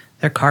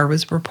 Their car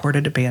was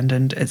reported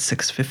abandoned at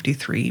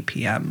 6:53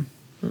 p.m.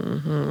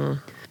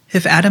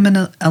 If Adam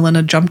and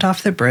Elena jumped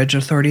off the bridge,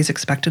 authorities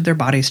expected their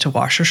bodies to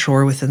wash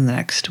ashore within the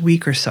next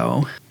week or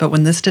so. But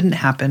when this didn't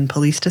happen,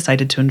 police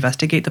decided to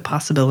investigate the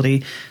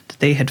possibility that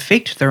they had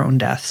faked their own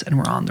deaths and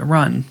were on the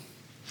run.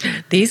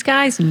 These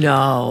guys,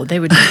 no, they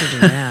would never do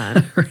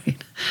that.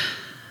 Right.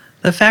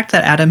 The fact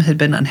that Adam had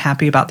been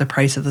unhappy about the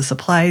price of the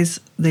supplies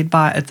they'd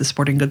bought at the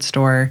sporting goods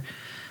store,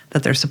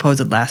 that their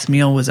supposed last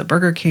meal was at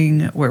Burger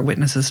King, where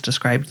witnesses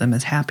described them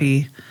as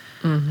happy,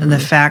 and the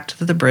fact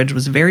that the bridge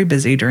was very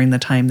busy during the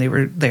time they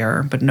were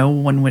there, but no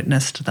one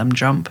witnessed them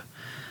jump,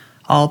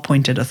 all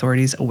pointed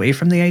authorities away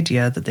from the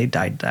idea that they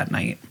died that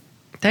night.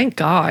 Thank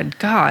God.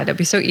 God, it'd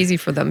be so easy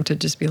for them to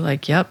just be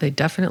like, yep, they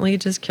definitely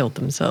just killed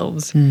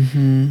themselves.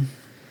 Knowing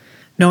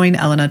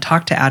Elena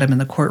talked to Adam in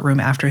the courtroom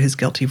after his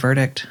guilty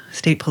verdict,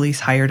 state police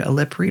hired a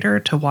lip reader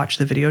to watch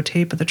the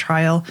videotape of the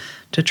trial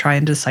to try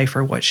and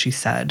decipher what she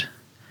said.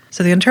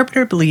 So the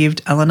interpreter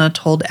believed Elena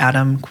told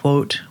Adam,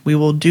 quote, "We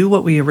will do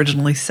what we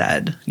originally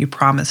said. You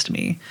promised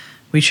me.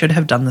 We should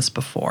have done this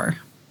before."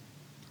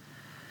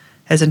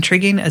 As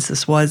intriguing as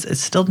this was, it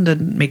still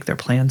didn't make their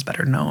plans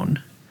better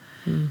known.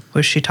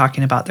 Was she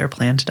talking about their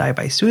plan to die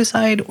by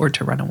suicide or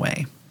to run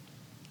away?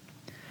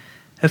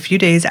 A few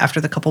days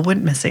after the couple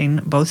went missing,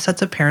 both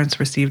sets of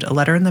parents received a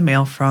letter in the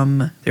mail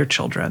from their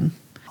children.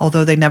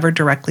 Although they never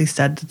directly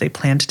said that they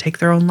planned to take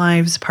their own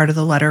lives, part of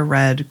the letter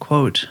read,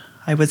 quote,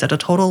 "I was at a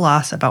total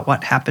loss about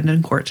what happened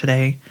in court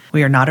today.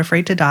 We are not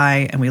afraid to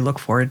die, and we look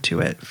forward to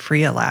it,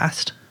 free at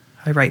last.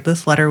 I write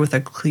this letter with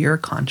a clear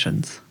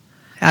conscience."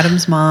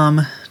 Adam's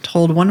mom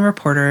told one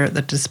reporter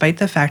that despite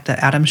the fact that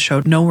Adam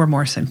showed no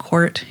remorse in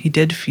court, he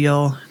did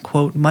feel,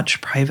 quote,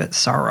 "much private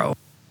sorrow."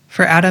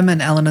 For Adam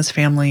and Elena's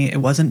family,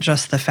 it wasn't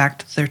just the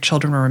fact that their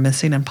children were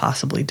missing and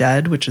possibly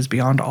dead, which is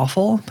beyond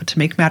awful, but to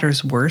make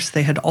matters worse,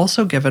 they had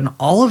also given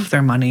all of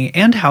their money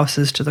and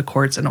houses to the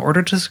courts in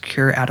order to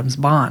secure Adam's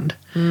bond.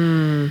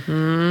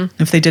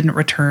 If they didn't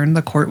return,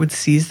 the court would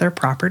seize their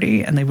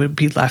property and they would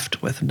be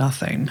left with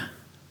nothing.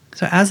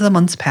 So as the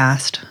months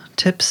passed,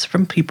 tips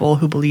from people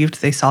who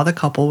believed they saw the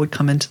couple would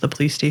come into the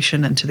police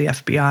station and to the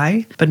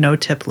FBI, but no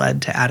tip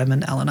led to Adam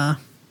and Elena.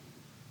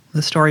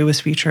 The story was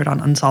featured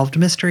on Unsolved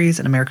Mysteries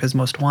and America's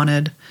Most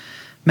Wanted.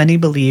 Many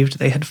believed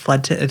they had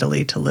fled to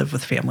Italy to live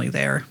with family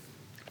there.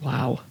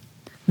 Wow.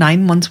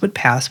 9 months would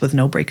pass with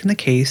no break in the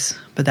case,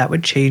 but that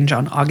would change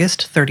on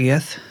August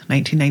 30th,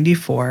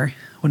 1994,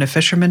 when a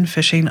fisherman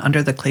fishing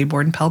under the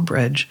Claiborne Pell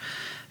Bridge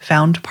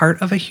found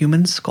part of a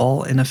human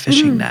skull in a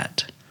fishing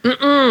net.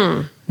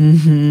 The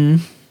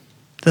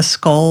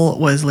skull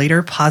was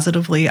later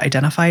positively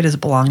identified as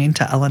belonging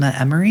to Elena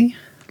Emery.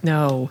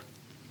 No.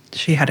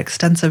 She had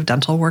extensive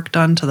dental work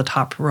done to the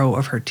top row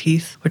of her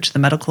teeth, which the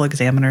medical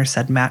examiner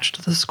said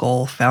matched the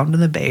skull found in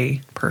the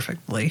bay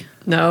perfectly.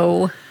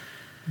 No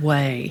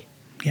way.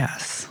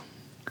 Yes.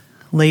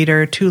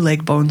 Later, 2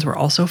 leg bones were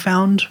also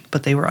found,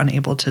 but they were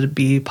unable to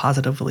be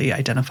positively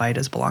identified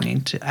as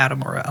belonging to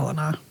Adam or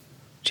Elena.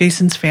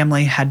 Jason's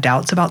family had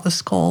doubts about the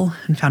skull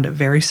and found it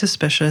very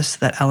suspicious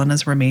that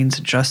Elena's remains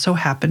just so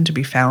happened to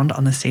be found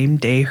on the same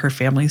day her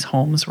family's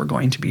homes were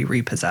going to be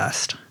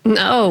repossessed.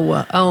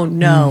 No. Oh,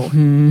 no.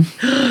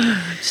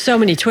 So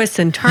many twists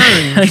and turns.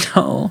 I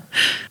know.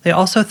 They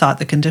also thought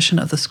the condition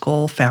of the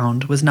skull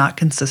found was not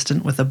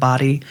consistent with a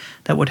body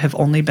that would have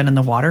only been in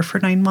the water for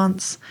 9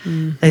 months.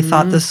 They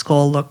thought the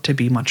skull looked to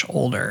be much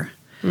older.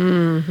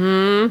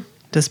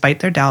 Despite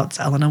their doubts,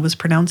 Elena was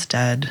pronounced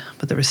dead,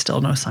 but there was still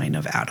no sign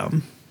of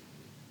Adam.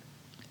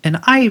 And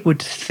I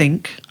would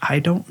think, I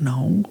don't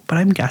know, but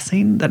I'm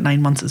guessing that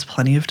 9 months is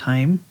plenty of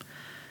time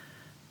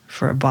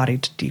for a body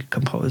to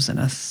decompose in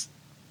a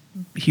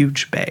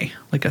huge bay,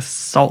 like a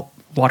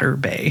saltwater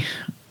bay.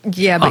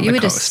 Yeah, but you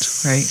would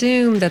coast,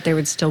 assume that there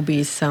would still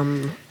be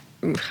some,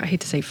 I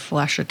hate to say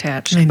flesh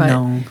attached, I but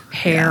know.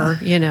 hair,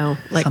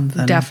 like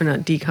Something.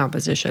 Definite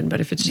decomposition.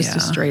 But if it's just a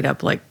straight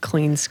up like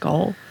clean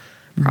skull,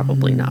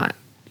 probably not.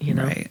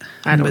 Right.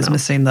 I don't It was know.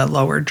 missing the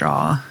lower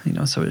jaw,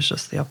 so it was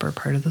just the upper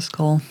part of the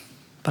skull.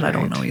 But I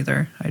don't know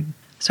either.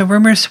 So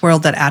rumors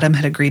swirled that Adam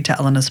had agreed to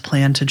Elena's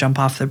plan to jump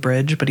off the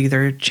bridge, but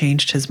either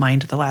changed his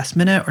mind at the last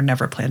minute or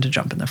never planned to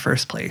jump in the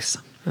first place.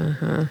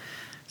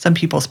 Some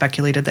people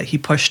speculated that he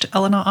pushed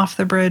Elena off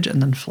the bridge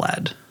and then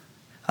fled.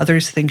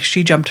 Others think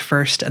she jumped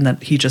first and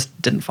that he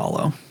just didn't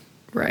follow.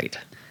 Right.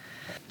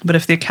 But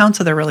if the accounts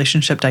of their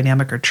relationship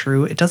dynamic are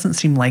true, it doesn't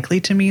seem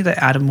likely to me that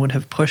Adam would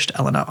have pushed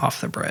Elena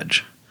off the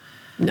bridge.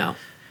 No.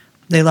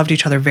 They loved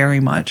each other very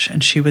much,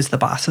 and she was the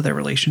boss of their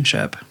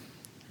relationship.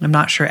 I'm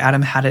not sure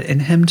Adam had it in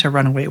him to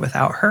run away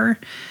without her.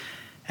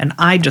 And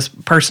I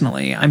just,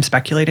 personally, I'm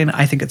speculating,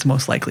 I think it's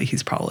most likely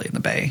he's probably in the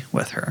bay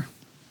with her.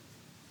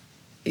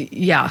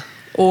 Yeah.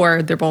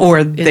 Or they're both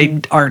Or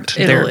they aren't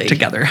there Italy.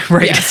 together,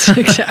 right? Yes,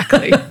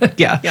 exactly.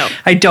 Yeah. Yep.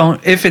 I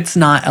don't, if it's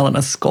not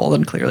Elena's skull,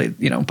 then clearly,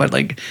 but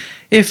like,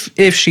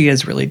 if she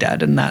is really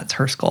dead and that's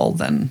her skull,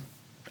 then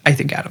I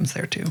think Adam's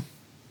there too.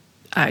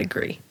 I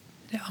agree.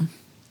 Yeah.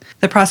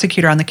 The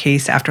prosecutor on the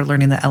case, after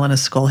learning that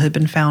Elena's skull had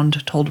been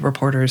found, told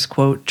reporters,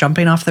 quote,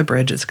 "Jumping off the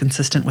bridge is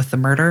consistent with the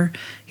murder.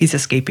 He's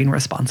escaping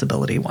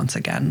responsibility once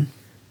again."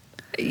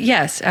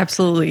 Yes,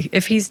 absolutely.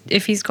 If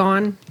he's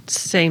gone,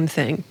 same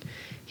thing.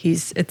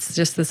 It's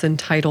just this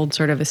entitled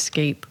sort of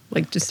escape,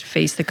 like just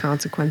face the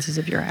consequences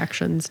of your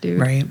actions, dude.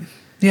 Right.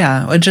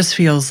 Yeah. It just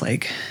feels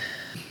like,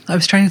 I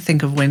was trying to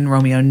think of when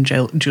Romeo and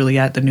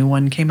Juliet, the new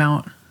one, came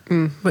out.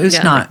 But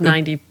it's not. Like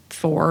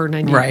 94,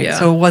 90. Right. Yeah.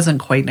 So it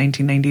wasn't quite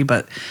 1990,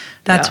 but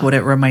that's what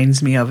it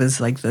reminds me of, is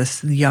like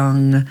this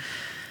young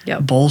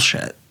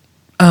bullshit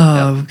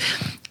of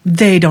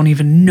they don't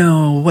even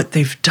know what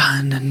they've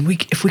done. And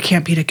if we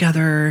can't be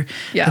together,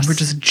 then we're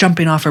just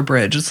jumping off a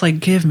bridge. It's like,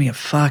 give me a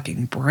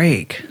fucking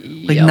break.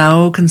 Like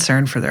no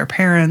concern for their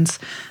parents,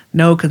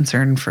 no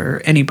concern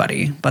for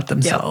anybody but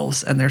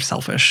themselves and their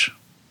selfish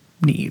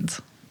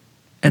needs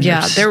and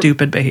their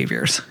stupid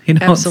behaviors.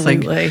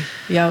 Absolutely. It's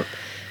like, yep.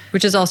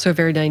 Which is also a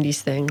very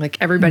 90s thing. Like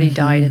everybody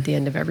died at the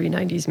end of every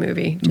 90s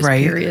movie. Just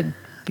period.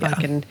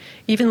 Like, and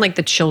even like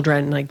the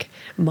children, like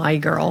My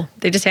Girl,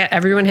 they just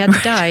everyone had to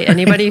die.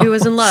 Anybody who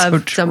was in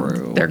love,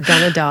 they're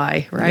gonna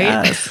die, right?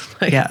 Yes.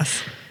 Like,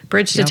 yes.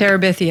 Bridge to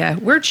Terabithia.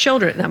 We're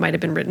children. That might have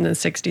been written in the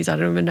 60s. I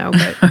don't even know.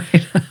 But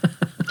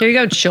here you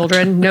go,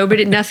 children.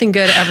 Nothing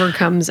good ever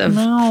comes of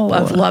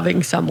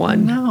loving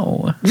someone.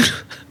 No.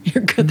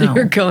 You're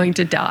going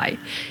to die.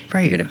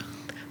 Right. You're gonna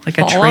like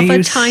a fall tree off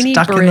a tiny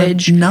stuck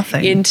bridge in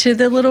nothing. into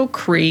the little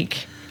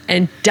creek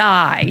and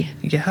die.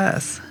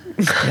 Yes.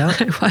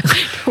 Yep. I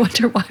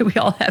wonder why we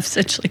all have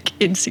such like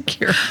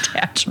insecure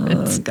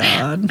attachments. Oh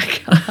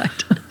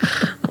God.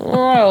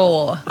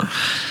 Oh.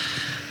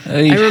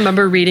 I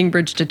remember reading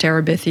Bridge to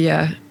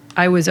Terabithia.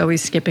 I was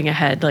always skipping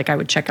ahead. Like I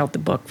would check out the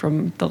book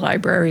from the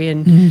library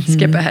and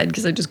skip ahead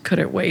because I just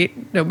couldn't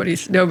wait.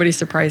 Nobody's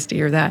surprised to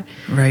hear that.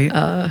 Right.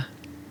 But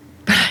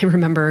I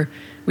remember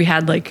we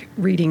had like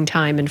reading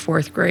time in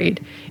 4th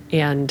grade,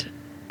 and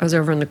I was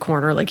over in the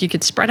corner. Like you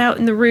could spread out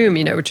in the room,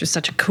 which was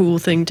such a cool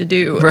thing to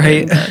do.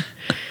 Right. And,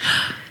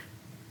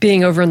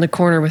 being over in the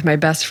corner with my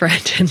best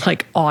friend and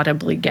like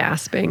audibly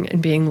gasping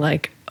and being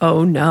like,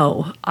 "Oh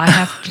no, I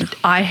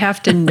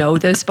have to know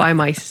this by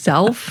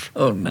myself."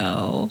 Oh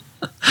no.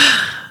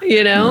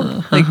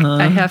 Like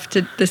I have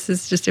to, this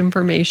is just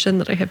information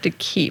that I have to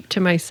keep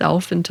to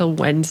myself until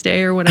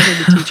Wednesday or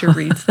whenever the teacher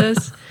reads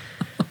this.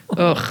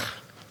 Ugh.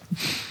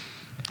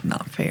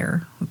 Not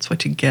fair. That's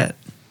what you get.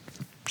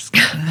 Just go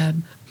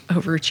ahead.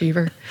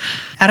 Overachiever.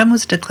 Adam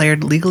was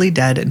declared legally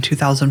dead in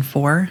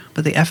 2004,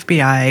 but the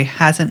FBI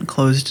hasn't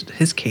closed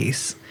his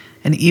case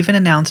and even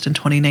announced in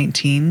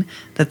 2019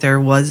 that there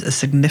was a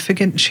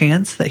significant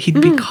chance that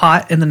he'd be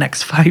caught in the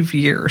next 5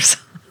 years.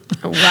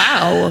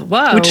 Wow.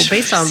 Whoa. Which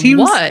based on seems,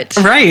 what?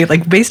 Right.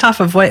 Like based off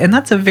of what? And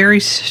that's a very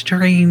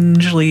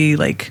strangely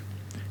like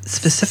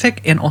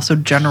specific and also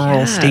general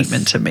Yes.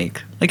 statement to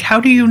make. Like, how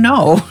do you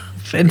know?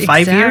 In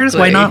 5 years?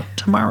 Why Exactly. not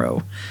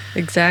tomorrow?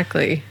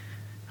 Exactly.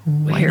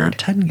 Why Weird. not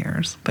 10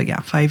 years? But yeah,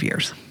 5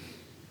 years.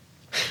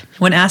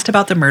 When asked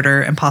about the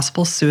murder and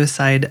possible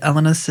suicide,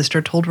 Elena's sister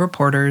told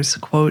reporters,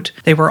 quote,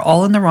 "They were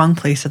all in the wrong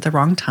place at the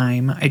wrong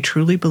time. I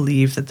truly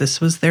believe that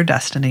this was their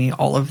destiny,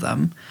 all of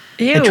them."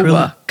 Ew. I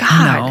truly- God.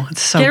 I know,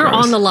 it's so Get her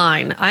gross. on the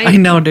line. I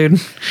know,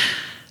 dude.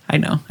 I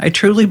know. I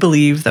truly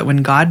believe that when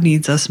God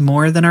needs us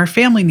more than our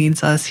family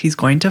needs us, he's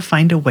going to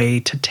find a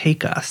way to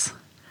take us.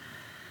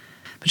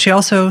 But she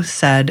also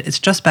said it's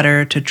just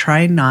better to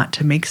try not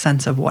to make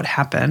sense of what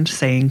happened,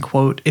 saying,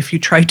 quote, "If you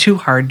try too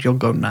hard, you'll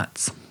go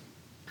nuts."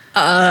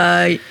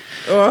 You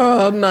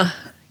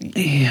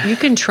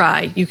can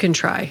try. You can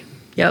try.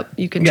 Yep,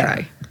 you can Yeah.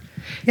 try.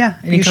 Yeah,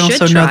 and you You can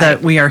should also know try.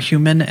 that we are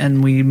human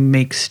and we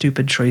make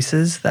stupid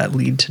choices that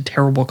lead to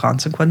terrible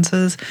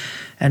consequences,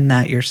 and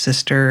that your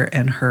sister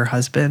and her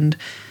husband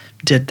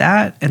did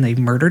that and they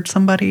murdered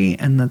somebody,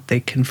 and that they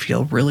can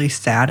feel really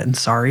sad and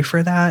sorry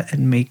for that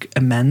and make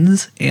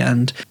amends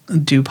and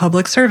do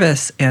public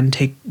service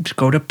and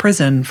go to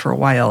prison for a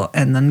while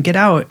and then get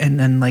out and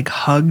then like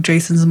hug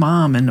Jason's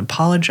mom and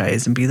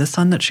apologize and be the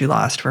son that she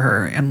lost for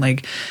her and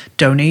like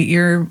donate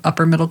your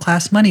upper middle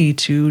class money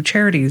to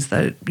charities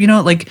that, you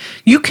know, like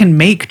you can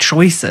make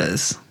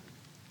choices.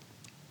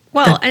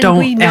 Well, that and don't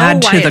we know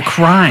add why to the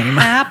crime.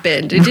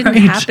 Happened. It didn't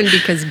Right. happen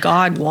because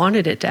God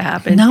wanted it to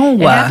happen. No.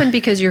 It happened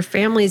because your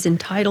family's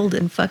entitled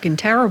and fucking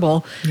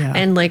terrible. Yeah.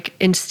 And like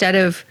instead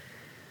of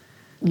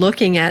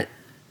looking at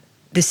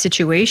the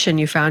situation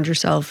you found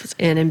yourselves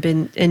in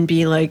and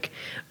be like,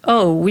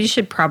 oh, we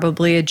should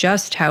probably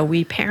adjust how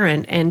we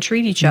parent and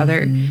treat each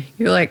other. Mm-hmm.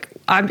 You're like,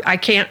 I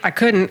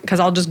couldn't because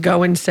I'll just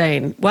go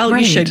insane. Well,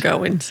 Right. you should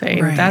go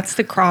insane. Right. That's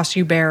the cross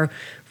you bear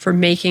for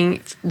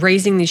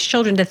raising these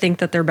children to think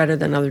that they're better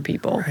than other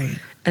people. Right.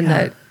 And Yeah.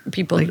 that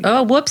people, Like,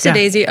 oh, whoopsie yeah.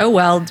 daisy. Oh,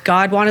 well,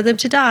 God wanted them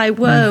to die.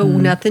 Whoa,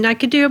 nothing I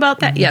could do about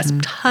that. Yes,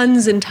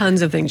 tons and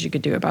tons of things you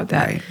could do about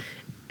that. Right.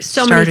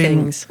 So many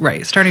things.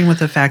 Right. Starting with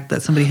the fact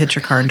that somebody hits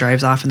your car and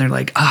drives off and they're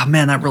like, oh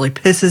man, that really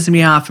pisses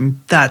me off and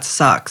that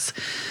sucks.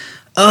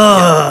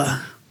 Ugh.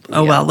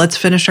 Oh, well, let's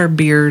finish our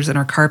beers and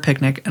our car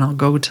picnic and I'll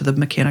go to the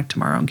mechanic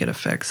tomorrow and get a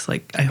fix.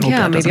 Like, I hope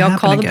Yeah, that doesn't maybe I'll happen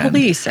call again. the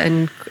police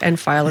and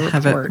file a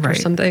Have it- report or right.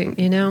 something,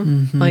 you know?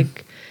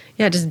 Like,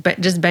 yeah, just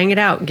bang it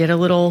out. Get a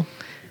little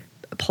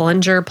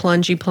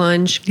plungy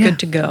plunge. Yeah. Good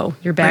to go.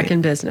 You're back Right.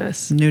 in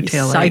business. New You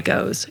taillight.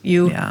 psychos.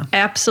 You Yeah.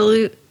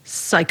 absolute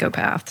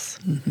psychopaths.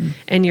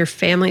 And your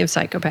family of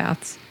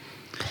psychopaths.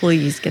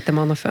 Please get them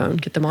on the phone.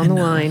 Get them on the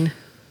line.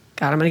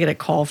 God, I'm going to get a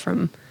call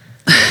from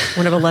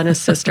one of Elena's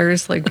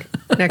sisters like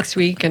next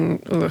week,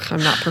 and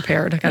I'm not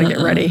prepared. I got to get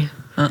ready.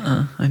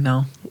 I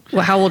know.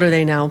 Well, how old are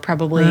they now?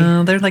 Probably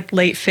They're like,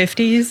 late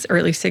 50s,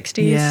 early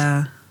 60s.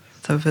 yeah.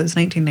 So if it was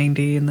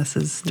 1990 and this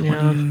is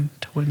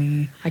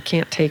 2020, I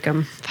can't take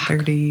them.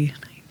 30,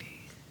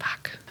 90.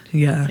 Fuck.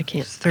 Yeah. I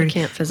can't- It's I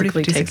can't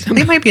physically 50, take 60. them.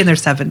 They might be in their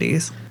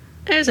 70s.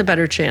 There's a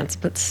better chance,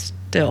 but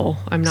still,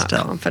 I'm not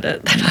Still.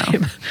 confident that that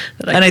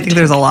And I can think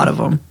there's a take lot them.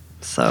 of them.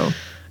 So,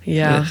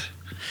 Yeah.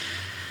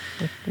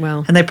 ugh.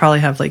 Well, And they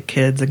probably have like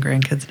kids and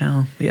grandkids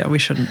now. Yeah, we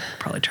shouldn't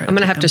probably try to I'm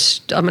gonna take have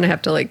them. to. I'm gonna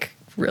have to like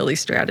really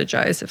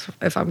strategize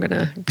if I'm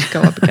gonna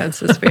go up against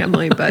this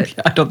family. But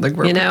I don't think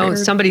we're you know,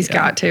 prepared. somebody's Yeah.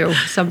 got to.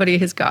 Somebody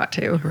has got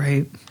to.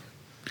 Right.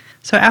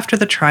 So after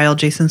the trial,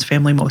 Jason's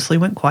family mostly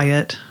went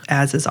quiet,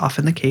 as is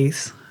often the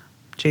case.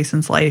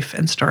 Jason's life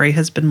and story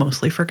has been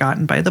mostly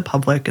forgotten by the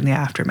public in the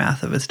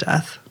aftermath of his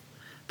death.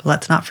 But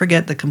let's not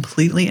forget the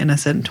completely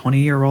innocent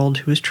 20-year-old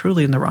who was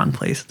truly in the wrong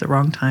place at the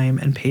wrong time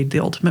and paid the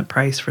ultimate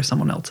price for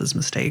someone else's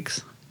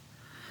mistakes.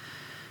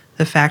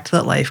 The fact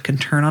that life can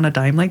turn on a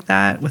dime like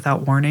that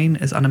without warning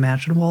is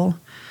unimaginable.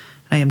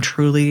 And I am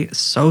truly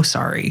so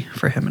sorry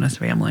for him and his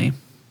family.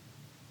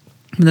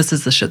 And this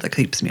is the shit that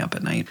keeps me up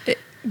at night.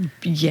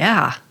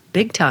 Yeah,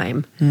 big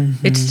time.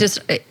 It's just,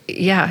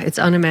 it's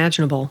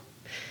unimaginable.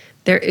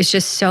 It's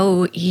just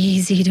so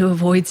easy to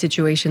avoid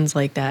situations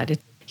like that.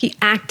 He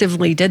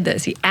actively did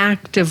this. He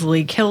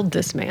actively killed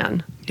this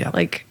man. Yeah.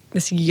 Like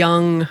this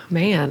young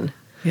man.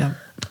 Yeah.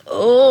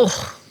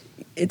 Oh,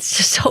 it's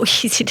just so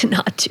easy to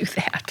not do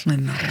that. I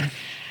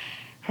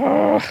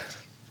know.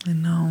 I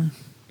know.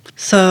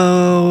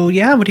 So,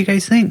 yeah, what do you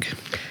guys think?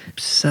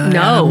 So,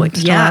 No,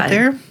 still yeah, out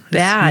there?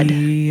 bad. Is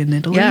he in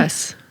Italy?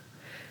 Yes.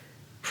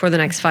 For the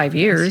next 5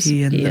 years. Is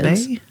he in the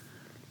is. Bay?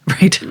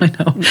 Right, I know. I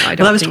don't well,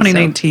 that was think so.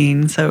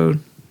 2019, so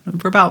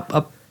we're about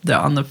up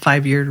on the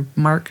 5-year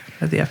mark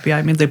at the FBI.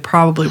 I mean, they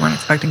probably weren't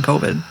expecting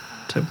COVID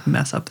to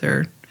mess up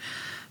their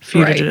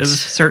fugitive Right.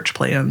 search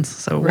plans.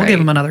 So we'll Right. give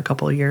them another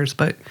couple of years,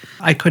 but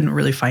I couldn't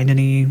really find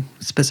any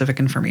specific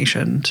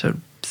information to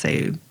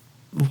say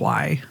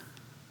why.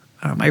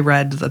 I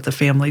read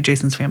that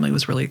Jason's family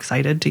was really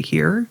excited to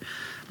hear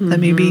that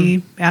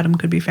maybe Adam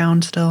could be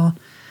found still,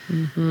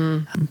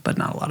 but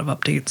not a lot of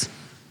updates.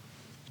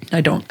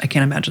 I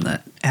can't imagine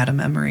that Adam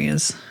Emery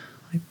is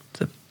like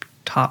the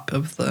top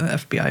of the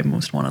FBI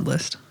most wanted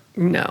list.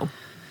 No.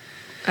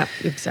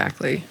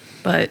 Exactly.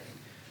 But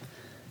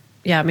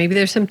yeah, maybe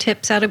there's some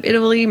tips out of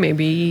Italy,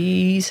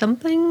 maybe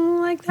something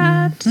like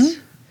that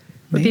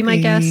would be my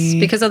guess.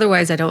 Because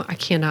otherwise, I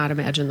cannot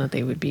imagine that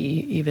they would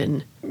be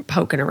even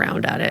poking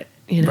around at it.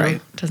 You know,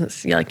 Right.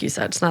 Doesn't, like you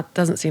said,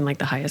 doesn't seem like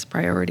the highest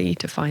priority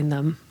to find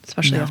them,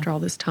 especially after all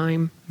this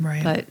time.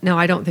 Right. But no,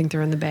 I don't think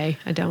they're in the Bay.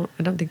 I don't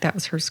think that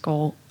was her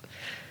skull.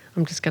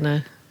 I'm just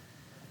going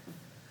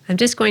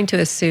to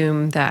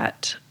assume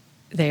that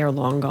they are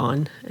long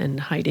gone and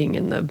hiding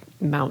in the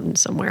mountains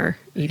somewhere,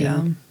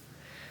 eating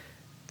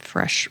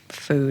fresh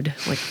food.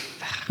 Like,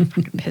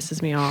 fucking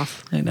pisses me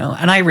off. I know.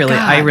 And I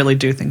really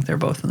do think they're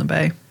both in the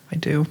Bay. I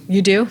do.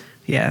 You do?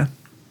 Yeah,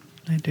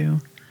 I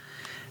do.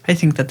 I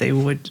think that they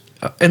would,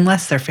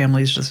 unless their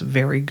family's just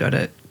very good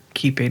at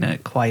keeping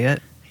it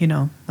quiet, you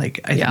know, like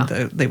I think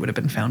that they would have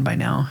been found by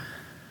now.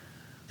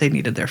 They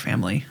needed their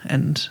family.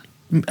 And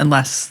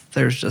unless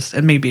there's just,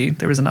 and maybe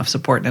there was enough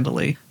support in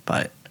Italy,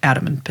 but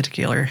Adam in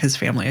particular, his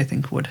family, I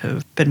think, would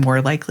have been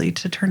more likely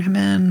to turn him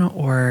in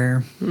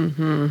or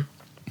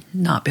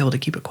not be able to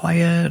keep it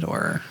quiet,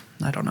 or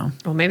I don't know.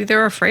 Well, maybe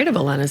they're afraid of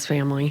Elena's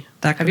family.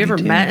 That could Have you be ever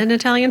too. met an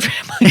Italian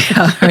family?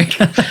 Yeah, right.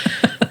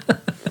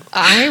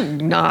 I'm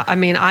not. I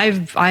mean,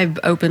 I've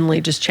openly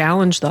just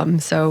challenged them.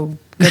 So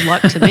good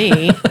luck to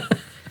me.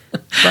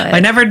 But I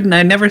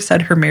never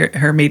said her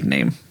maiden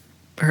name,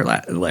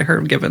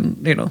 her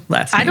given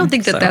last name. I don't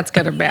think that that's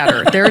going to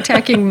matter. They're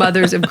attacking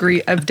mothers of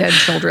dead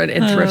children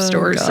in thrift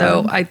stores. God.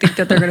 So I think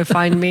that they're going to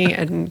find me,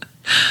 and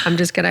I'm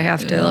just going to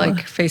have to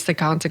face the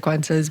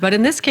consequences. But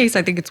in this case,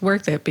 I think it's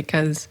worth it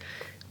because,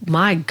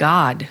 my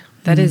God,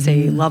 that is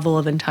a level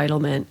of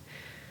entitlement.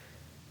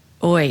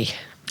 Oy.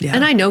 Yeah.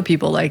 And I know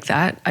people like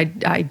that. I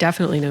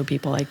definitely know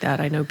people like that.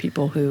 I know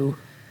people who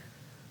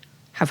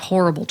have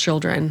horrible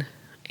children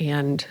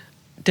and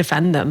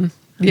defend them,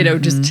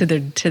 just to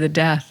the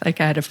death.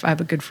 Like I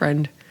have a good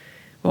friend.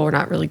 Well, we're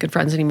not really good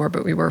friends anymore,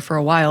 but we were for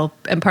a while.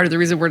 And part of the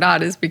reason we're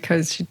not is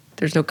because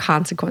there's no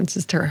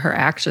consequences to her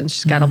actions.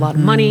 She's got a lot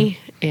of money,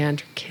 and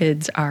her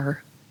kids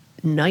are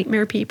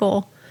nightmare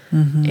people,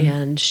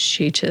 and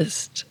she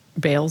just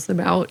bails them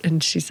out.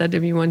 And she said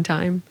to me one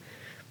time,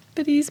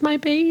 "But he's my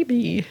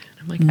baby."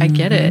 I'm like, I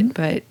get it,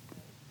 but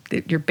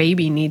your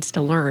baby needs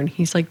to learn.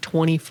 He's like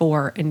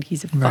 24 and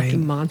he's a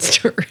fucking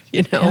monster,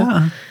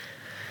 Yeah.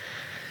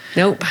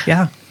 Nope.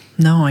 Yeah.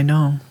 No, I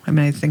know. I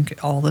mean, I think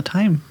all the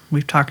time.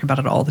 We've talked about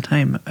it all the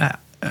time.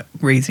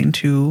 Raising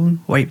two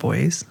white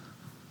boys.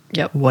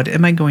 Yep. What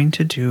am I going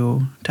to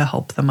do to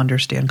help them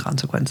understand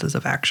consequences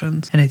of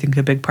actions? And I think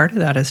a big part of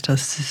that is to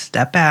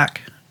step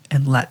back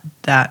and let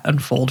that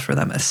unfold for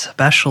them,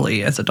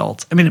 especially as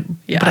adults. I mean,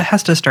 but it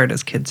has to start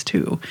as kids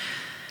too.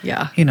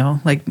 Yeah.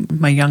 Like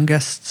my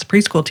youngest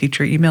preschool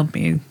teacher emailed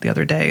me the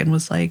other day and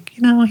was like,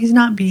 he's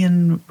not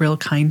being real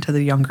kind to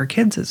the younger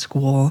kids at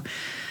school.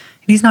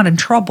 And he's not in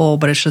trouble,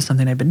 but it's just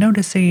something I've been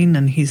noticing,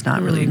 and he's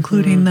not really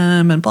including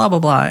them and blah, blah,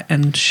 blah.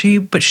 And she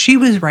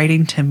was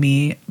writing to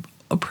me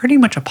pretty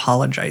much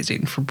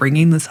apologizing for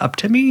bringing this up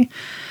to me.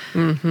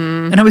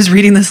 And I was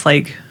reading this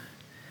like,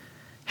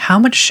 how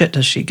much shit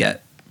does she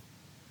get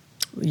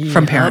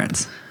from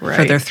parents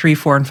for their 3,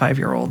 4, and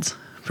 5-year-olds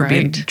for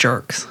being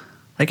jerks?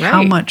 Like,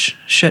 how much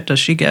shit does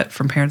she get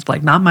from parents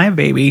like, not my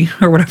baby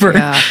or whatever?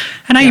 Yeah.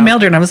 And I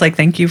emailed her and I was like,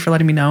 thank you for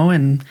letting me know.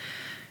 And,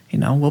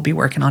 we'll be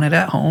working on it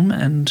at home.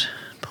 And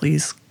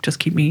please just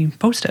keep me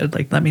posted.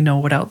 Like, let me know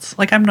what else.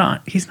 Like,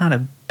 he's not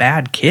a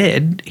bad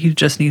kid. He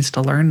just needs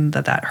to learn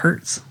that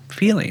hurts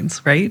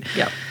feelings, right?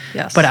 Yep.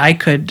 Yes. But I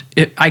could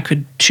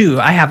choose.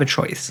 I have a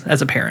choice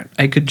as a parent.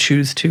 I could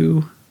choose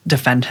to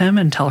defend him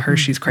and tell her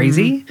she's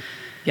crazy.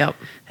 Yep.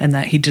 And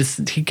that he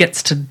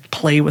gets to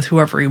play with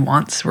whoever he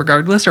wants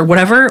regardless or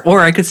whatever. Or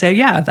I could say,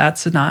 yeah,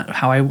 that's not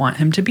how I want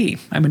him to be.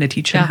 I'm going to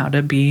teach him how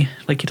to be,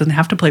 like, he doesn't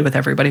have to play with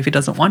everybody if he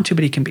doesn't want to,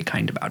 but he can be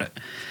kind about it.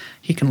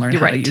 He can learn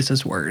how to use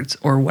his words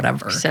or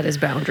whatever. Set his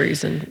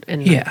boundaries and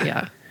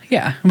yeah.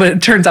 Yeah. But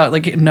it turns out,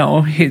 like,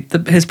 no,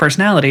 his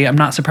personality, I'm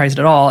not surprised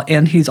at all.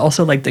 And he's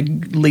also like the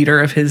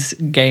leader of his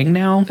gang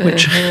now,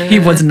 which he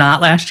was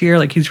not last year.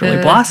 Like, he's really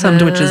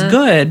blossomed, which is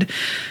good.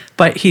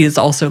 But he is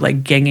also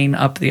like ganging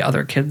up the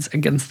other kids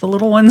against the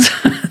little ones.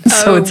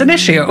 So it's an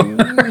issue.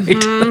 Right?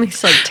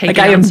 He's like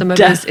taking on some of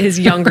his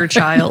younger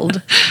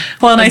child.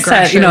 Well, and I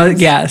said,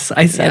 yes,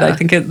 I said, Yeah. I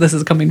think this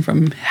is coming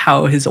from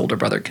how his older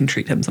brother can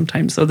treat him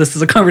sometimes. So this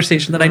is a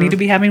conversation that I need to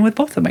be having with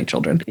both of my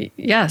children.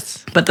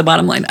 Yes. But the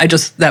bottom line,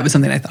 that was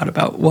something I thought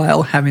about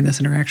while having this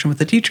interaction with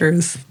the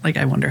teachers. Like,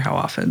 I wonder how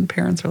often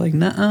parents are like,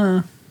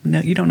 no,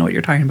 you don't know what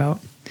you're talking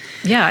about.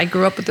 Yeah, I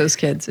grew up with those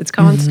kids. It's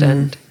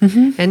constant.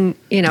 And,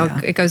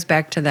 it goes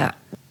back to that.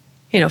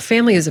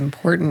 Family is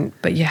important,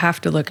 but you have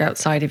to look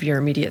outside of your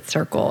immediate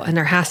circle. And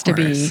there has to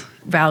be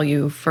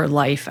value for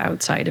life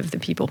outside of the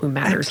people who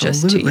matter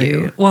just to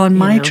you. Well, and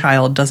my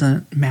child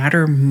doesn't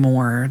matter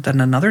more than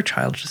another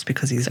child just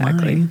because he's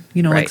mine.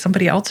 Like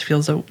somebody else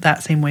feels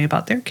that same way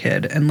about their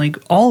kid. And like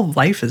all of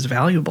life is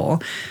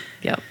valuable.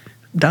 Yep.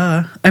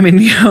 Duh. I mean,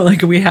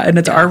 like and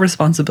it's our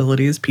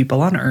responsibility as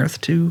people on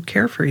earth to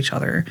care for each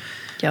other.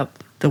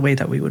 Yep. The way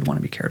that we would want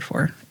to be cared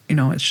for.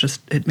 it's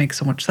just, it makes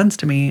so much sense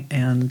to me.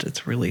 And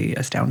it's really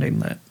astounding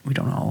that we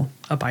don't all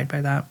abide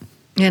by that.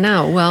 You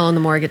know, well, and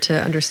the more I get to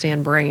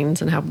understand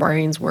brains and how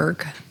brains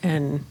work,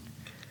 and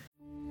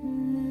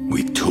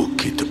We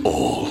took it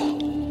all.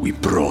 We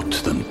brought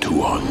them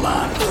to our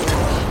land.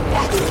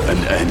 An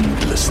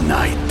endless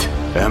night,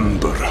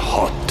 ember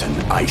hot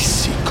and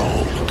icy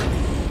cold.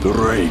 The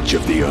rage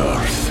of the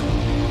earth.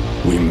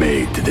 We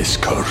made this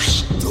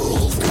curse.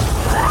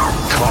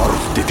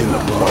 Carved it in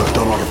the blood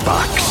on our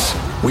backs.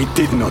 We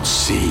did not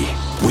see.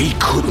 We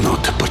could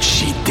not, but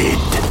she did.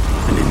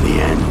 And in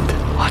the end,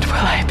 What will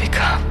I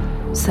become?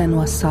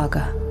 Senua's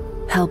Saga.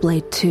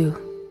 Hellblade 2.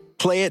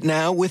 Play it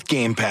now with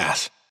Game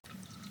Pass.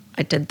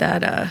 I did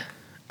that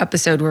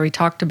episode where we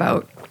talked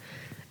about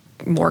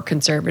more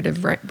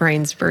conservative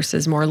brains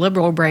versus more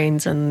liberal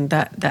brains, and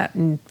that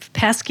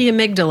pesky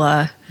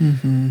amygdala,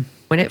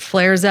 when it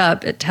flares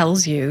up, it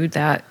tells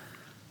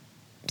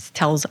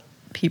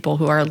people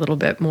who are a little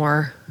bit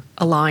more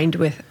aligned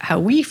with how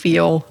we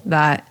feel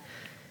that,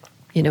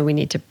 we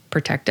need to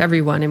protect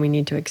everyone and we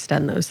need to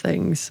extend those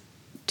things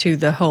to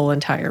the whole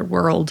entire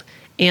world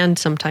and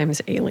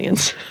sometimes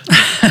aliens,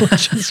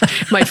 which is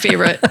my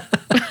favorite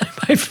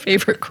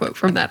quote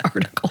from that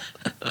article.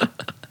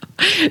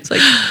 It's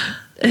like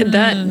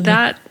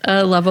that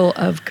level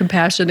of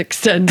compassion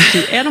extends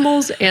to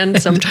animals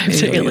and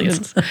sometimes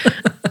aliens.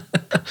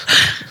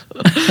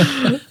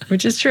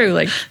 Which is true.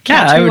 Like,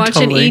 catch me watching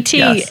totally, E.T.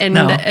 Yes, and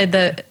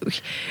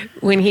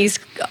when he's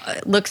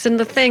looks in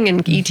the thing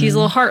and E.T.'s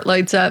little heart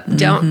lights up.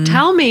 Don't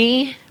tell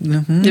me.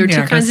 There are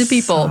two kinds of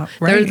people.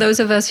 Right. There are those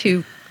of us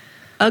who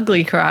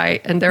ugly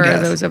cry, and there are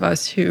those of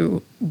us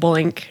who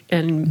blink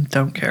and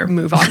don't care,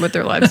 move on with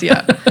their lives.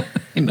 Yeah,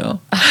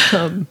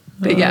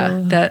 but yeah,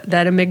 that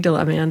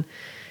amygdala, man.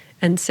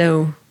 And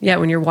so, yeah,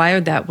 when you're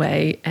wired that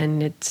way,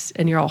 and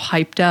you're all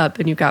hyped up,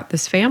 and you've got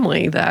this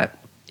family that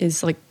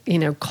is like,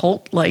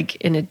 cult-like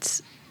in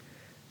its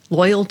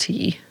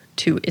loyalty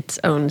to its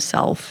own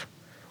self.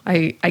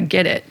 I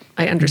get it.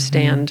 I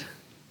understand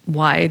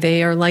why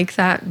they are like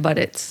that, but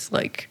it's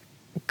like,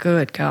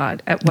 good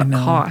God, at what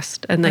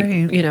cost? And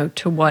like,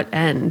 to what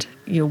end?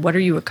 What are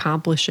you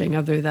accomplishing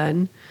other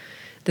than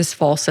this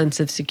false sense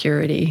of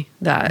security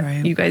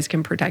that you guys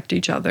can protect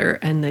each other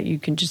and that you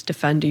can just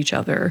defend each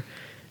other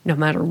no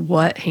matter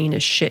what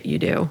heinous shit you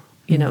do?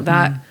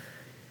 That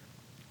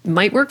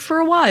might work for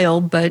a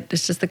while, but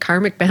it's just the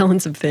karmic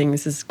balance of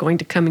things is going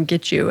to come and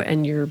get you,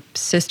 and your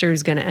sister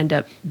is going to end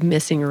up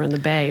missing her in the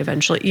bay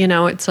eventually.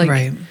 It's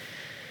like,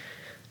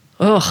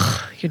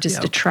 you're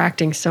just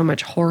attracting so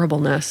much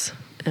horribleness.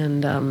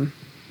 And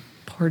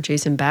poor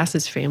Jason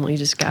Bass's family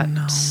just got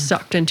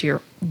sucked into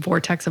your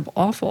vortex of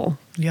awful.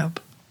 Yep.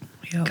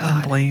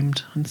 And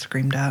blamed and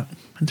screamed at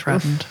and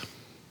threatened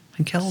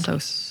and killed. So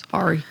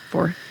sorry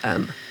for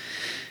them.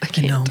 I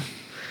can't.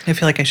 I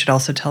feel like I should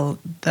also tell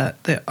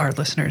our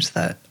listeners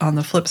that on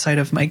the flip side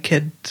of my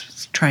kid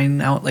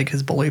trying out like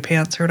his bully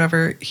pants or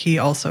whatever, he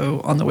also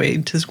on the way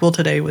to school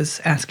today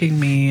was asking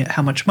me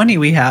how much money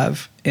we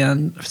have.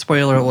 And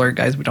spoiler alert,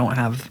 guys, we don't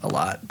have a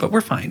lot, but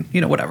we're fine.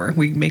 Whatever.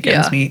 We make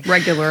ends meet.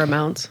 Regular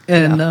amounts.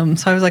 And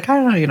so I was like, I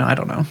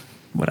don't know.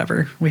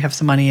 Whatever. We have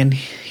some money. And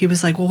he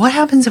was like, well, what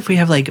happens if we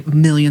have like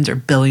millions or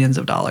billions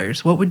of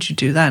dollars? What would you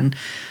do then?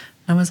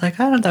 I was like,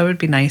 that would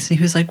be nice. And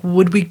he was like,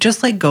 would we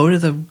just like go to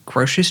the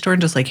grocery store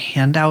and just like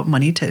hand out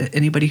money to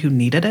anybody who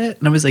needed it?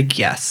 And I was like,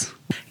 yes,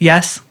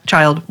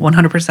 child,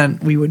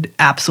 100%. We would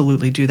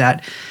absolutely do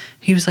that.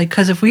 He was like,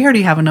 because if we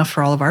already have enough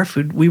for all of our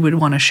food, we would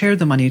want to share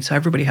the money so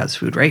everybody has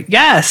food, right?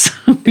 Yes,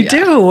 we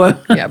do.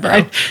 Yeah,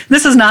 bro.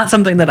 This is not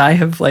something that I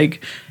have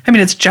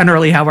it's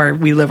generally how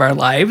we live our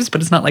lives,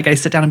 but it's not like I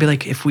sit down and be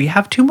like, if we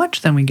have too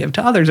much, then we give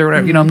to others or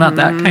whatever. I'm not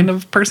that kind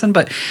of person,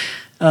 but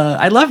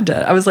I loved it.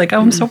 I was like,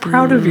 I'm so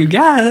proud of you.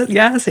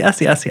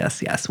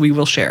 Yes. We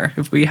will share.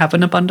 If we have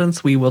an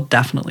abundance, we will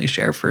definitely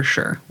share for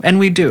sure. And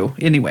we do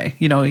anyway.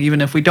 Even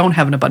if we don't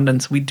have an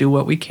abundance, we do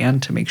what we can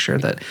to make sure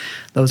that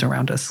those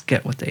around us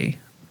get what they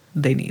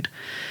need.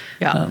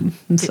 Yeah.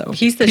 So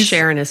he's the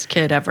sharingest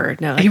kid ever.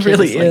 No, he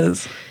really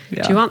is.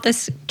 Yeah. Do you want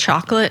this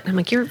chocolate? I'm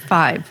like, you're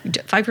 5.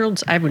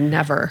 5-year-olds, I would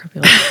never be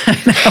like,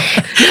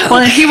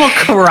 Well, he will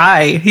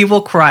cry. He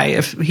will cry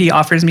if he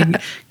offers me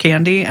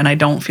candy and I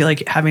don't feel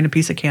like having a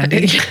piece of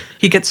candy.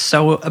 He gets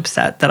so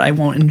upset that I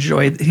won't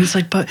enjoy it. He's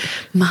like, but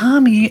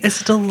Mommy,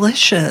 it's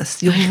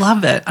delicious. You'll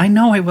love it. I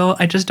know I will.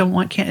 I just don't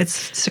want candy. It's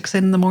 6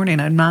 a.m.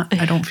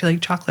 I don't feel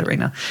like chocolate right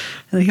now.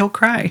 And then he'll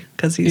cry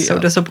because he's so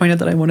disappointed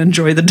that I won't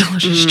enjoy the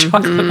delicious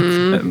chocolate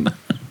with him.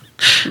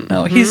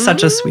 No, he's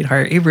such a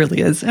sweetheart. He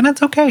really is. And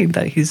it's okay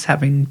that he's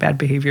having bad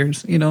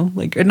behaviors,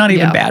 like not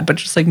even bad, but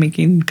just like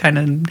making kind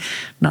of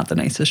not the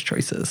nicest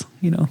choices,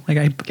 like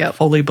I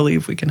fully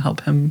believe we can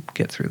help him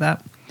get through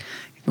that.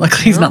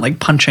 Luckily, he's not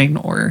like punching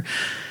or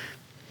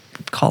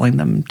calling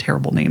them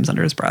terrible names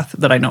under his breath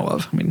that I know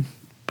of.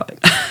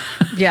 But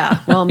Yeah.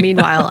 Well,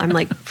 meanwhile, I'm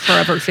like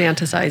forever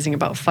fantasizing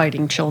about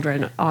fighting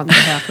children on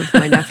behalf of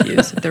my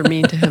nephews if they're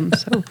mean to him.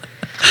 So,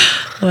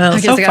 well, I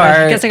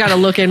guess I got to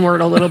look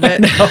inward a little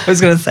bit. No, I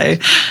was going to say,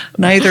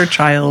 neither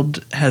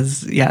child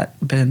has yet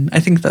been. I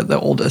think that the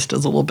oldest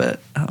is a little bit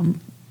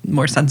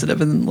more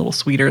sensitive and a little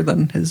sweeter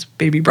than his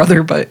baby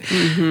brother, but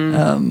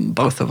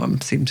both of them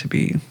seem to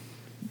be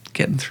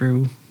getting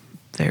through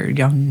their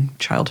young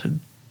childhood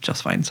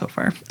just fine so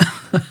far.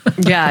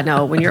 Yeah,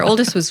 no, when your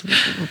oldest was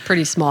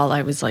pretty small,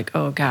 I was like,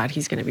 oh God,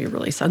 he's going to be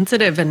really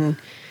sensitive. And,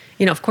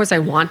 you know, of course I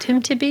want him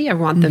to be. I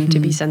want them to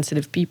be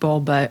sensitive people,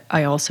 but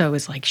I also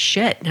was like,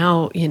 shit,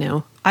 now, you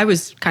know, I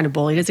was kind of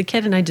bullied as a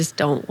kid and I just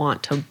don't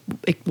want to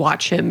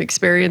watch him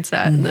experience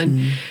that. And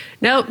then,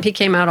 no, he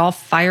came out all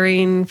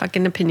fiery and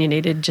fucking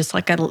opinionated, just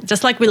like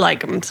we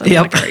like him. So I'm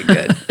like, all right,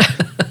 good.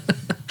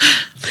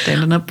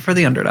 Standing up for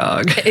the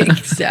underdog.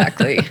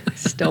 Exactly. I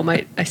still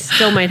might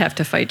have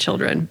to fight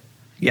children.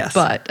 Yes.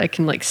 But I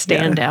can like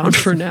stand down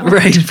for now.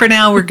 Right. For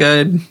now, we're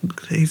good.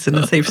 He's in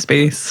a safe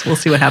space. We'll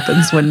see what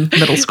happens when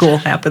middle school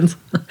happens.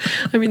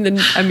 I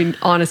mean,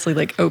 honestly,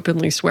 like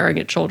openly swearing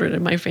at children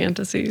in my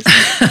fantasies.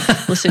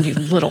 Listen, you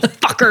little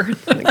fucker.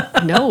 I'm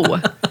like, no,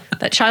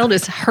 that child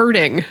is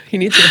hurting. He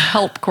needs your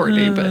help,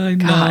 Courtney. But I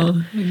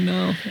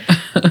know.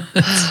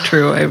 It's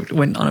true. I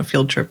went on a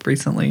field trip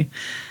recently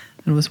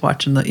and was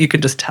watching you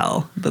could just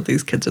tell that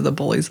these kids are the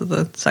bullies of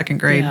the second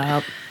grade.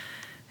 Yep.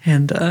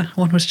 And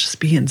one was just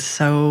being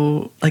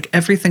so, like,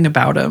 everything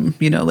about him,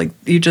 you know, like,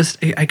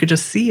 I could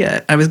just see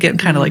it. I was getting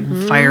kind of, like,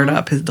 fired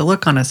up. The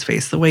look on his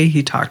face, the way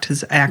he talked,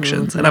 his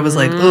actions. And I was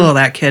like, oh,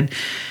 that kid.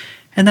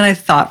 And then I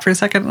thought for a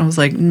second, and I was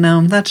like,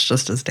 no, that's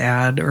just his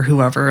dad or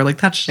whoever. Like,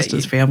 that's just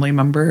his family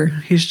member.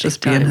 He's just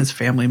being his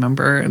family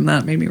member. And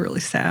that made me really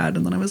sad.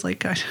 And then I was like,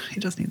 gosh, he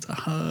just needs a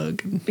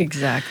hug.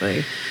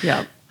 Exactly.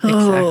 Yep.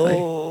 Exactly.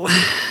 Oh.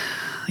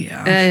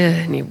 Yeah.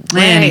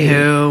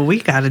 Anywho, we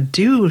got to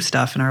do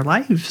stuff in our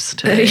lives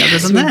today.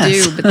 Yes, other than we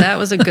this. do. But that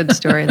was a good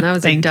story, and that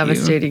was a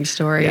devastating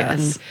story.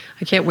 Yes. And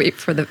I can't wait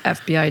for the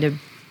FBI to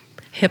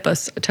hip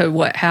us to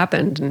what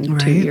happened in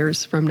 2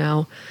 years from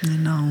now. I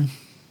know.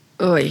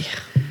 Oy.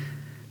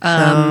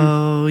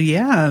 So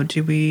yeah,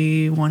 do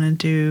we want to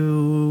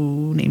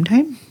do name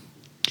time?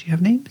 Do you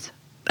have names?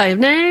 I have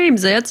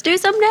names. Let's do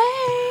some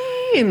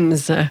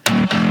names.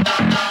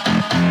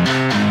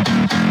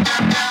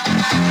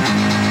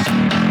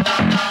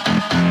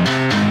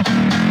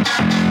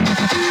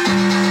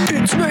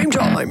 It's name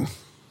time.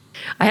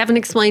 I haven't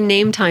explained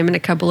name time in a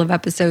couple of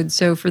episodes.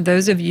 So for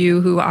those of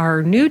you who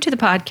are new to the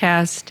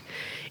podcast,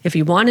 if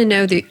you want to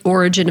know the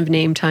origin of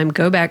name time,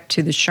 go back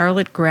to the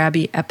Charlotte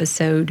Grabby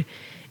episode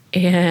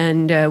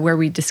and where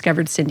we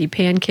discovered Cindy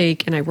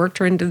Pancake, and I worked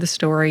her into the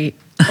story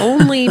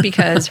only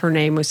because her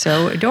name was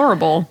so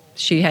adorable.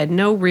 She had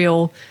no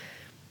real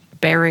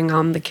bearing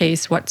on the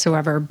case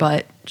whatsoever,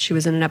 but she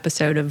was in an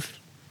episode of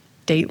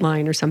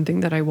Dateline or something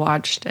that I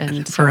watched,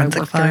 and so I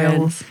worked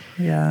Files.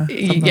 her in. Yeah.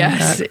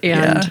 Yes,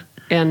 Like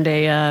and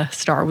a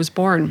star was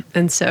born.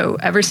 And so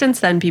ever since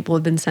then, people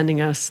have been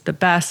sending us the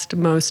best,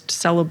 most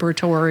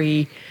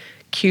celebratory,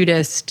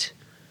 cutest,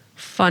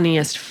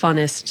 funniest,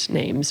 funnest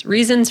names.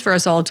 Reasons for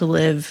us all to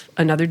live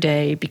another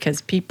day,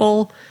 because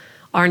people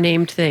are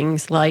named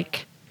things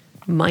like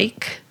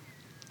Mike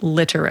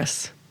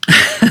Litterus.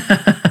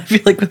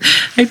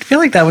 I feel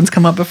like that one's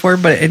come up before,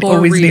 but it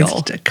always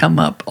needs to come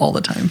up all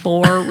the time.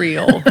 For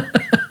real.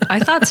 I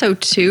thought so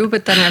too,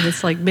 but then I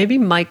was like, maybe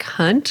Mike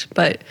Hunt,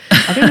 but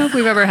I don't know if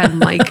we've ever had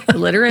Mike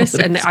Litterus.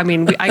 And I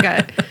mean, I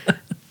got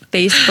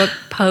Facebook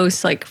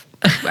posts, like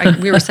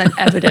we were sent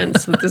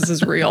evidence that this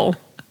is real.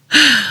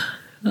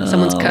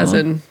 Someone's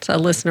cousin, a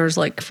listener's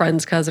like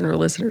friend's cousin or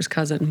listener's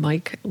cousin,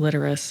 Mike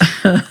Litterus.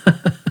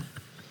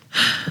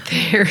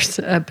 There's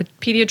a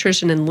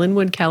pediatrician in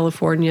Linwood,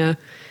 California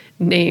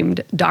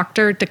named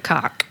Dr.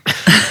 DeCock.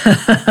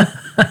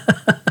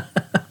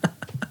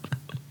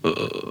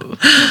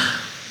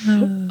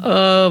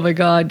 Oh my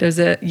God. There's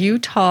a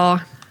Utah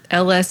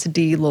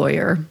LSD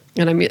lawyer.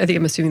 And I think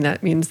I'm assuming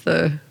that means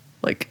the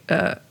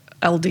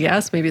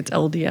LDS. Maybe it's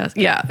LDS.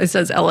 Yeah, it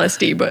says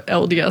LSD, but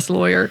LDS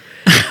lawyer.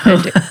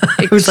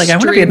 I was like, I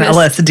want to be an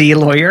LSD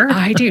lawyer.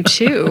 I do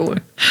too.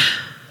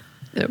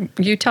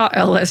 Utah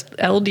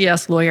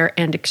LDS lawyer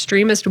and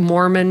extremist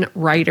Mormon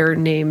writer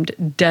named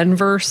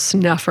Denver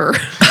Snuffer.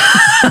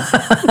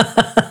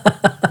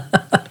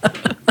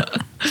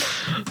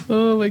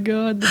 Oh my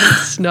God, the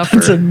Snuffer.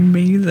 That's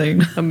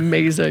amazing.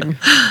 Amazing.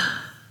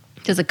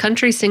 There's a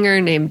country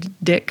singer named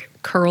Dick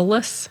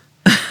Curless.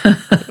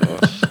 Oh,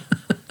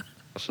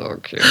 so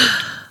cute.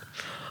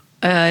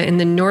 In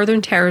the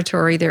Northern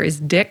Territory, there is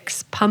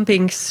Dick's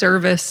Pumping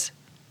Service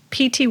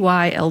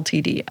PTY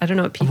Ltd. I don't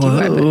know what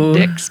PTY, but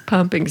Dick's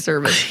Pumping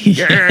Service.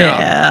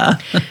 Yeah.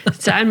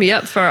 Sign me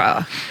up for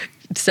a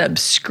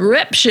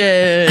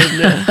subscription.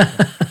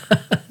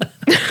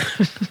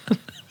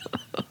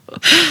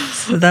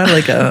 Is that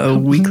like a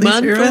weekly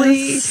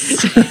Monthly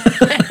service?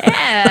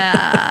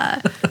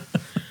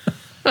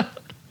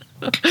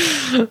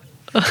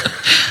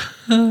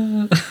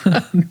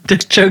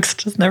 Dick jokes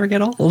just never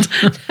get old.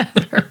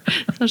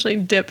 Especially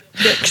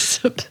Dick's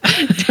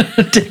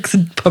Dick's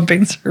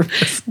pumping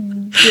service.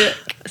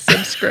 Dick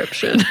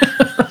subscription.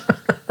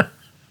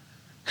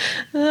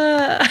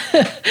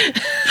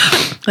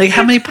 Like,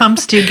 how many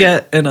pumps do you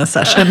get in a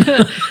session?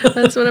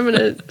 That's what I'm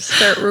going to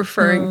start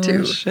referring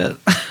to. Shit.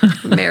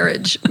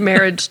 Marriage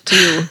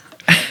to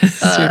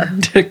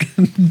Dick.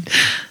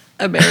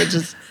 a marriage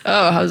is.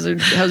 Oh, how's your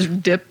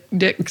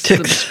Dick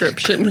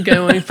subscription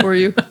going for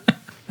you?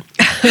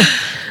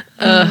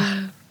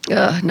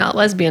 Not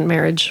lesbian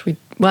marriage.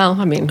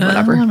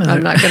 Whatever.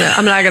 I'm not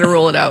gonna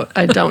rule it out.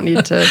 I don't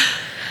need to.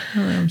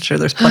 I'm sure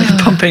there's plenty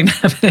of pumping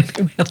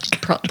happening.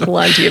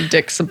 Plenty of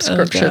Dick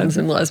subscriptions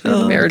and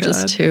lesbian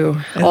marriages too.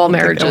 All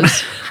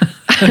marriages.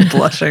 I'm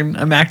blushing.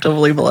 I'm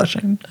actively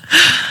blushing.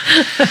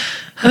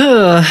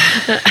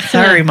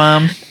 Sorry,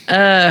 Mom.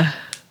 I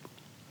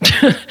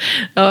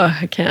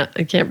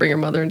can't bring your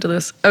mother into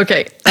this.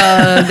 Okay.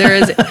 There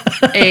is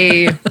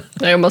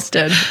I almost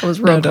did. I was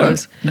real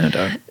close. No,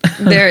 don't.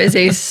 There is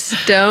a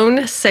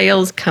stone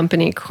sales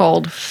company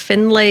called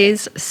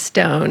Finlay's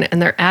Stone,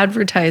 and their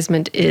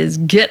advertisement is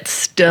 "Get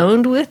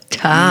Stoned with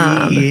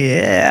Tom."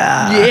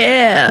 Yeah.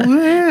 Yeah.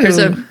 Woo. There's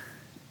a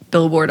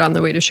billboard on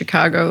the way to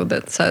Chicago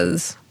that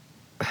says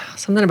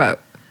something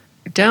about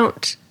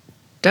don't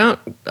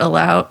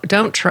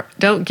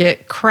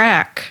get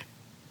crack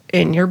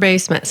in your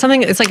basement.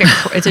 Something. It's like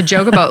it's a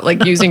joke about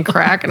like using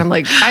crack, and I'm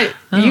like,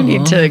 you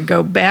need to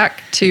go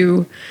back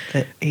to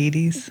the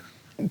 80s.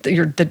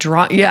 The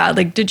draw. Yeah,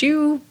 like did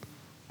you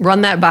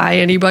run that by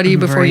anybody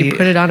before you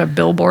put it on a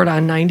billboard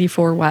on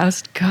 94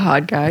 West?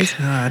 God, guys.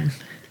 God.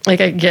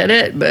 Like I get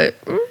it, but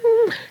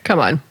come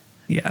on.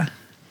 Yeah.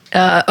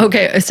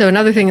 Okay, so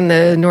another thing in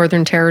the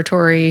Northern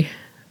Territory,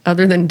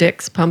 other than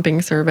Dick's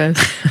pumping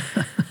service.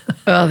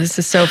 Oh, this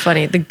is so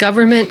funny. The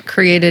government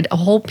created a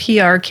whole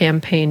PR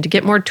campaign to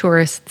get more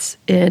tourists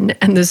in,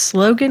 and the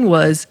slogan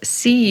was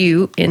 "See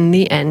you in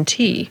the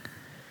NT,"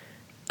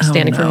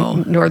 standing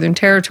for Northern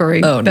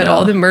Territory. But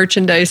all the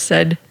merchandise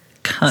said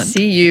Cunt.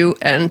 "See you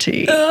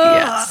NT."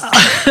 Yes.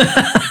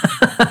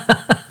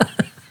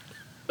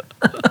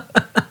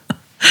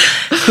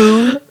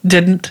 Who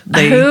didn't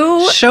they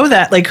show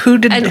that? Like,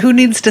 who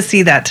needs to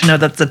see that to know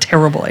that's a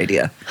terrible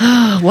idea?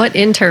 What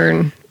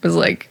intern was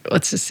like,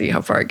 let's just see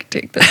how far I can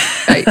take this.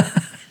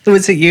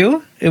 Was it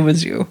you? It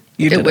was you.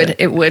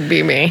 It would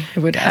be me. It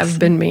would have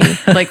been me.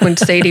 Like when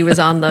Sadie was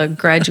on the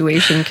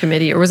graduation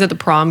committee, or was it the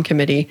prom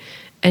committee?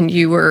 And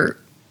you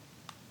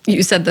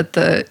said that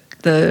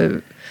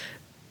the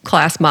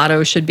class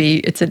motto should be,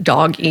 it's a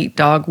dog eat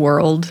dog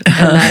world,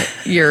 and that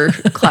your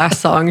class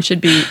song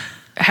should be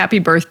happy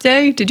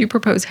birthday. Did you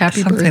propose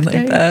happy birthday?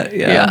 Something like that,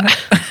 yeah.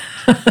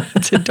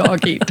 It's a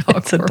dog eat dog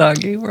It's world. A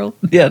dog eat world.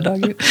 Yeah,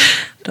 dog eat.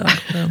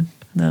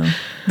 No.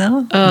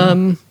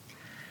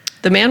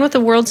 The man with the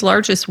world's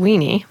largest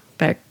weenie,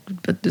 but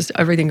just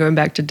everything going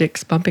back to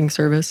Dick's pumping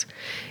service,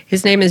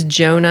 his name is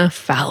Jonah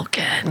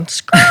Falcon.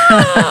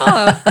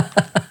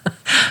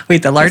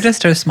 Wait, the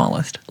largest or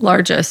smallest?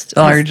 Largest.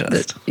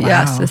 Largest. Wow.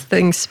 Yes, this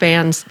thing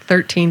spans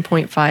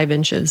 13.5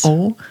 inches.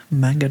 Oh,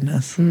 my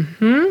goodness.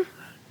 Mm-hmm.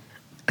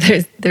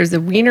 There's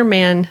a Wiener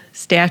Man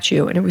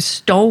statue, and it was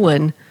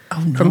stolen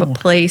from a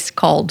place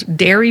called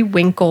Dairy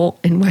Winkle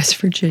in West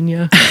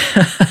Virginia.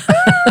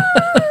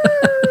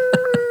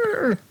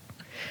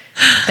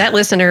 That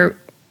listener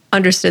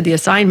understood the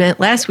assignment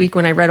last week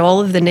when I read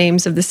all of the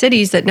names of the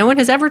cities that no one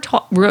has ever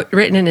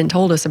written in and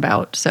told us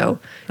about. So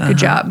good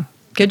job.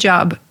 Good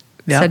job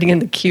setting in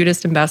the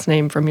cutest and best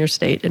name from your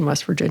state in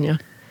West Virginia.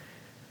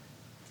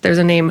 There's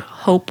a name,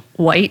 Hope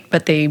White,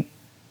 but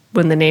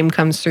when the name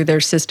comes through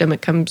their system,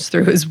 it comes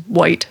through as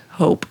White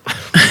Hope,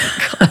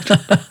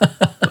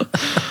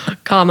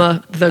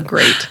 comma, the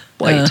Great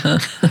White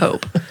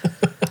Hope.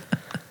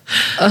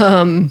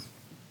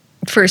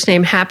 First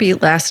name, Happy,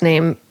 last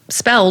name,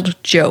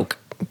 spelled joke,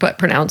 but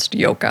pronounced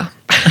Yoka.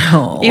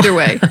 Either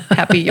way,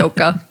 Happy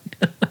Yoka.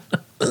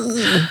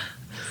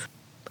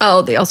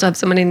 Oh, they also have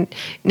somebody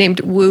named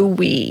Woo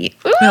Wee.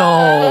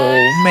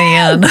 Oh,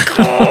 man.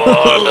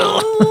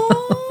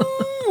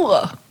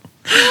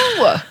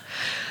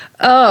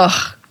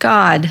 Oh,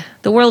 God.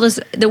 The world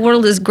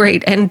is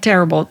great and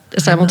terrible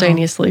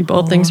simultaneously.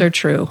 Both things are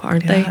true,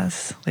 aren't they?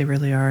 Yes, they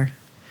really are.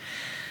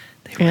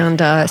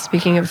 And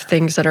speaking of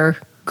things that are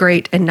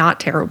great and not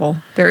terrible,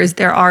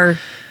 there are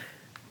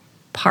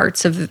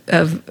parts of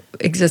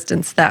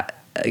existence that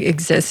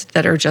exist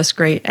that are just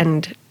great.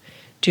 And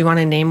do you want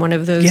to name one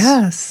of those?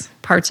 Yes.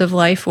 Parts of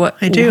life? What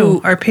I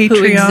do. Our Patreon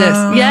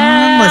listeners.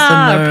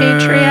 Our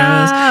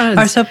Patreons.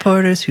 Our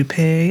supporters who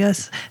pay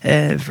us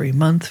every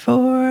month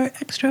for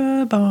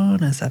extra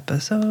bonus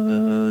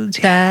episodes.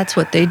 That's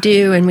what they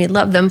do, and we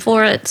love them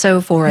for it.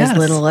 So for as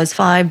little as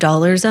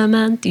 $5 a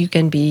month, you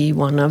can be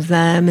one of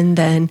them. And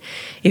then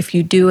if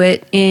you do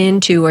it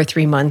in 2 or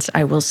 3 months,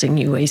 I will sing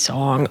you a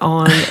song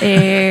on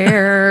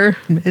air.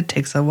 It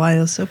takes a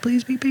while, so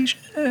please be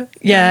patient.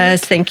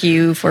 Yes, thank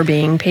you for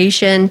being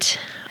patient.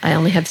 I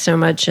only have so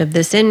much of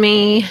this in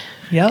me.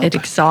 Yep. It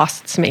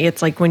exhausts me.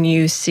 It's like when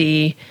you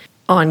see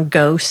on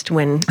Ghost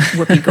when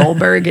Whoopi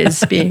Goldberg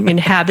is being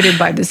inhabited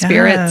by the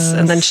spirits.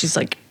 And then she's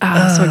like,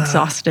 I'm so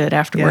exhausted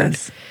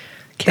afterwards. Yes.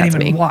 Can't That's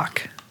even me.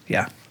 walk.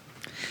 Yeah.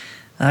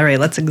 All right,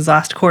 let's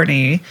exhaust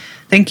Courtney.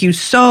 Thank you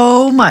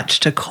so much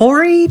to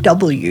Corey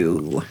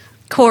W.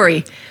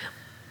 Corey,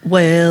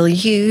 will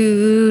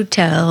you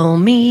tell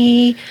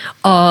me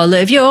all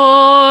of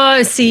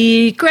your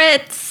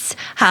secrets?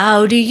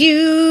 How do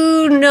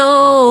you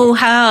know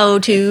how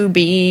to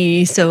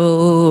be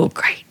so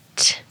great?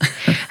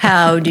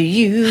 How do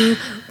you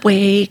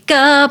wake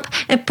up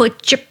and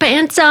put your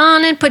pants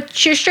on and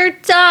put your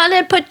shirts on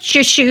and put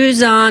your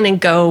shoes on and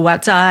go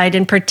outside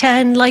and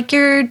pretend like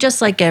you're just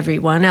like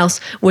everyone else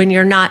when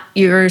you're not?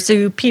 You're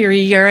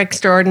superior,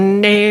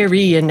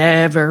 extraordinary in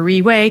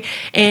every way,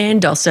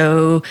 and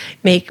also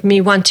make me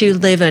want to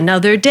live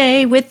another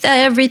day with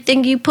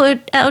everything you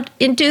put out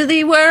into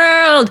the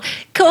world.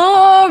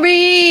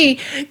 Corey,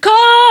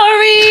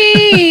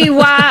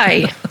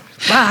 why?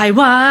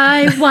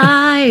 Why?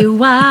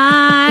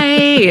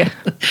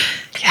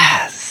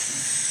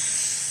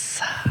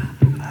 Yes.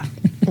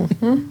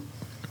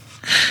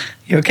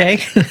 You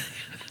okay?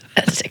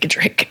 Let's take a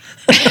drink.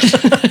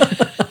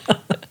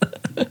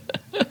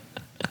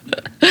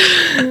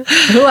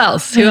 Who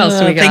else do we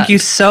got? Thank you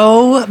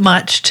so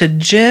much to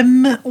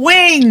Jim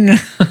Wing.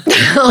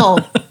 Oh,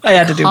 I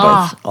had to do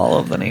both, all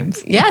of the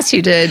names. yes,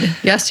 you did.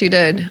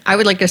 I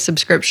would like a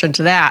subscription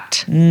to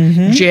that,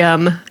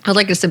 Jim. I'd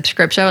like a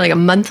subscription. I would like a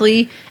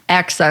monthly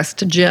access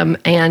to Jim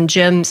and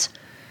Jim's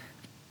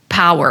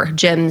power,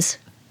 Jim's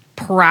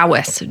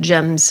prowess,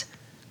 Jim's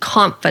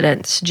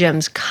confidence,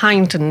 Jim's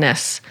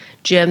kindness,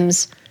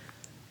 Jim's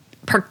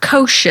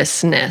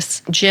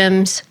precociousness,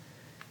 Jim's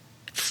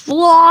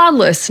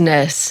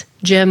flawlessness,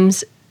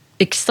 Jim's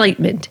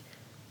excitement,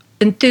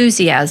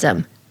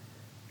 enthusiasm,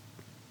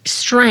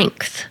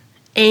 strength,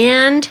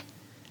 and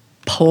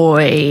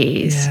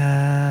poise.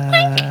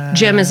 Yeah.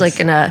 Jim is like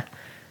in a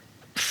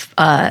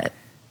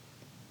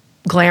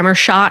glamour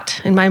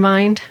shot in my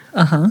mind.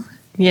 Uh-huh.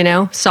 You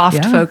know, soft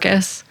Yeah.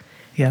 focus,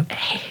 Yep.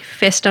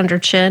 fist under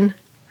chin,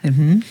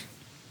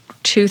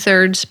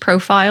 2/3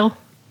 profile.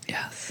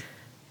 Yes.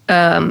 You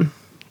know,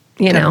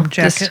 Denim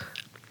jacket.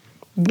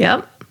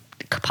 Yep.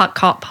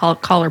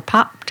 Collar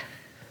popped.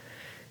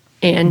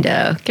 And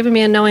giving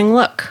me a knowing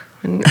look.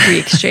 And we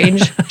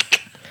exchange.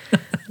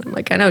 I'm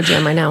like, I know,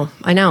 Jim. I know.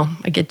 I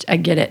get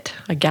it.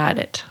 I got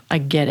it. I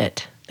get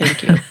it.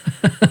 Thank you.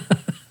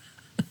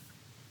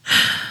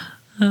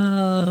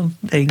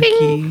 Thank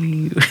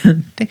you.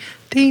 Ding,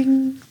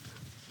 ding.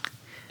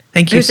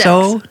 Thank you Who's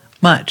so next?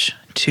 much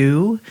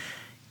to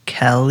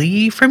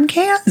Kelly from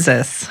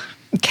Kansas.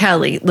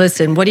 Kelly,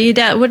 listen, what do you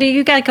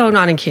got going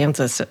on in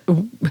Kansas?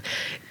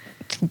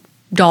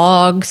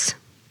 Dogs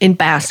in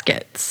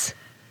baskets.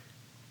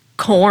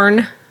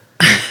 Corn.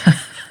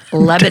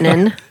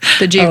 Lebanon,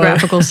 the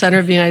geographical center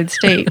of the United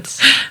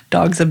States.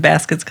 Dogs in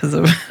baskets because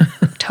of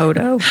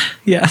Toto.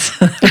 yes.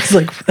 It's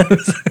like that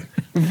was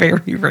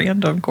very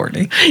random,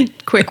 Courtney.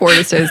 Quick word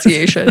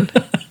association.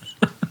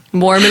 I'm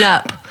warming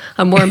up.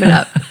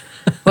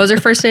 What was her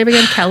first name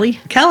again? Kelly?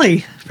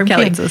 Kelly from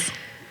Kelly. Kansas.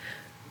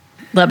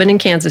 Lebanon,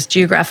 Kansas,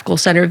 geographical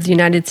center of the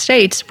United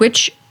States,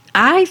 which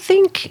I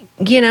think,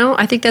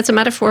 I think that's a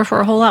metaphor for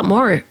a whole lot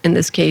more in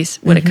this case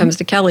when it comes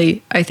to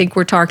Kelly. I think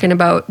we're talking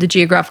about the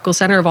geographical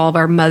center of all of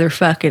our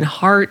motherfucking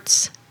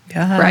hearts.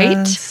 Yes.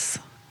 Right?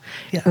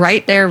 Yes.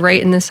 Right there,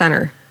 right in the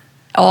center.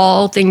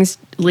 All things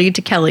lead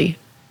to Kelly.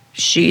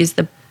 She's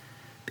the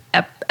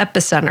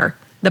epicenter,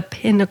 the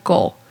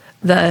pinnacle,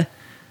 the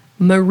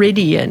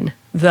meridian,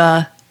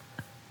 the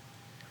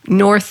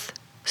North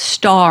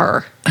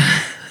Star.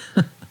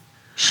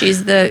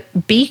 She's the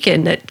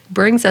beacon that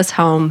brings us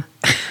home,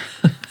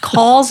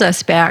 calls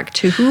us back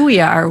to who we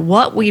are,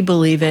 what we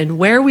believe in,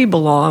 where we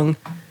belong.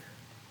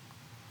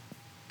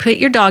 Put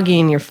your doggy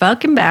in your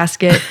fucking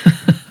basket.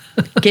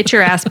 Get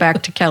your ass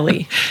back to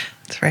Kelly.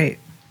 That's right.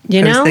 You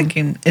I know? was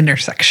thinking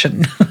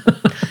intersection.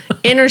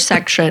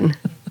 Intersection.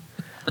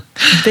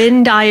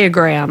 Venn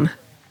diagram.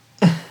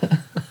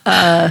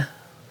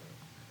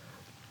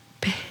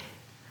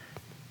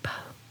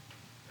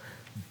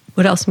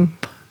 What else?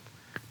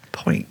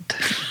 Point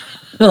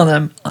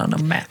on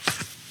a map.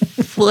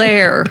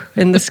 Flare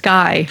in the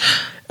sky.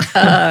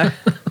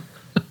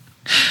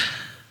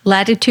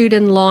 Latitude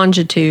and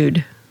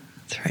longitude.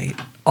 That's right.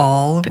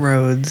 All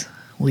roads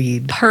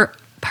lead.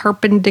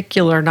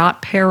 Perpendicular,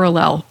 not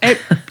parallel.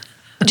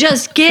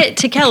 Just get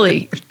to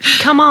Kelly.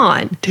 Come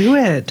on. Do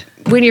it.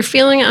 When you're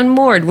feeling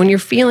unmoored, when you're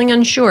feeling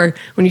unsure,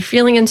 when you're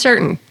feeling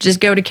uncertain, just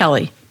go to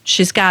Kelly.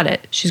 She's got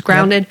it. She's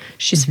grounded. Yep.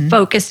 She's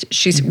focused.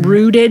 She's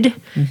rooted.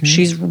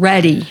 She's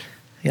ready.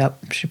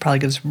 Yep. She probably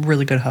gives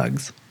really good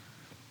hugs.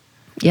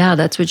 Yeah,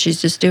 that's what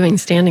she's just doing,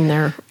 standing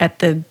there at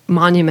the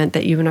monument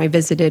that you and I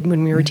visited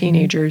when we were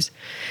teenagers.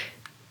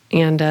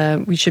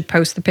 And we should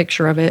post the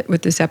picture of it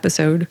with this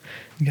episode.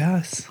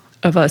 Yes.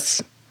 Of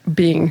us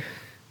being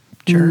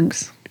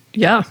jerks.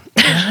 Yeah.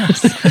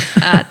 Yes.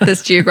 At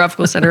this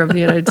geographical center of the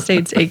United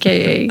States,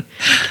 a.k.a.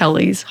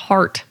 Kelly's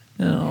heart.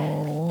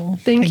 Oh,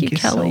 Thank you,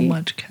 Kelly. so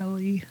much,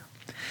 Kelly.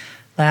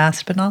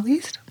 last but not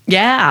least,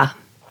 Yeah.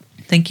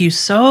 thank you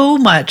so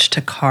much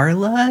to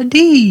Carla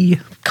D.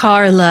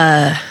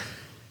 Carla.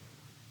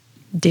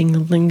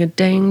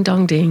 Ding-a-ling-a-ding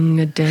dong,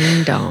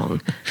 ding-a-ding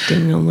dong.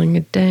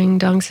 Ding-a-ling-a-ding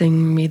dong,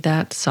 sing me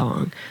that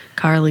song.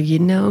 Carla, you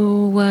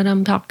know what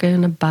I'm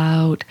talking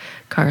about.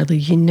 Carla,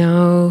 you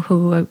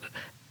know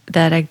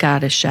that I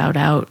gotta shout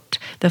out.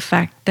 The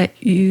fact that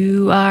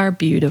you are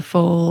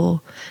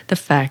beautiful. The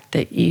fact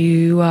that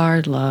you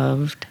are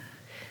loved.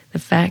 The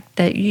fact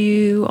that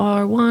you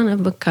are one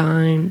of a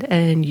kind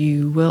and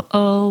you will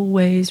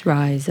always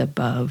rise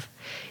above.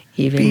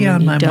 Even Be when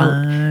on you my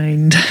don't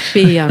mind.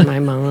 be on my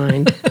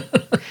mind.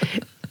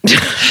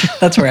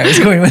 That's where I was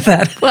going with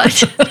that.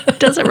 What?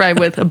 Doesn't rhyme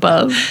with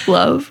above,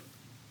 love.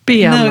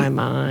 Be on No. my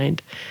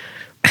mind.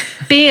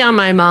 Be on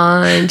my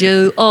mind.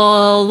 You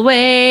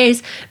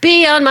always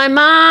be on my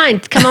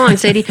mind. Come on,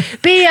 Sadie.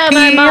 Be on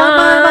my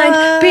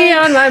mind. Be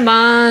on my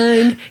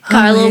mind.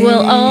 Carla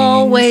will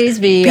always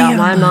be on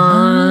my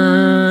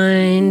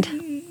mind.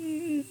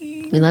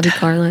 We love you,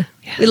 Carla.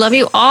 We love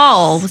you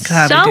all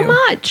God, so we do.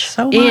 much.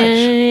 So much.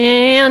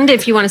 And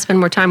if you want to spend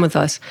more time with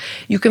us,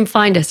 you can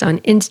find us on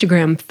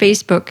Instagram,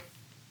 Facebook,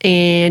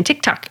 and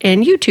TikTok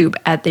and YouTube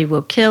at They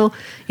Will Kill.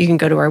 You can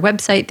go to our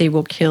website,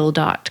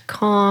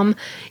 theywillkill.com.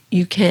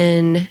 You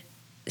can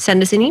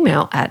send us an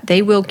email at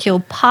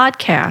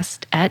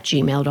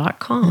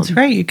theywillkillpodcast@gmail.com. That's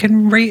right. You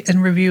can rate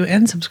and review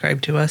and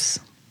subscribe to us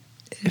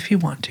if you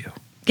want to.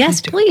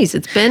 Yes, do. please.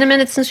 It's been a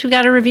minute since we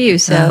got a review.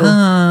 So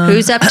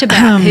who's up to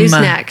bat? Who's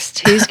next?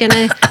 Who's going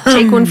to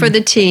take one for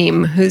the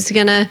team? Who's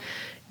going to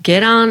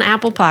get on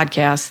Apple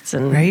Podcasts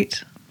and Right?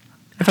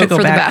 I have hope to go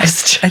for back. the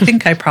best? I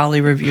think I probably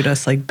reviewed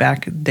us like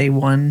back day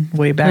one,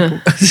 way back.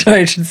 So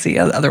I should see.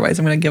 Otherwise,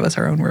 I'm going to give us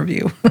our own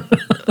review.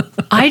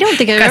 I don't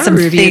think I've got ever some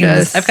reviewed things.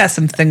 us. I've got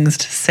some things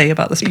to say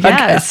about this podcast.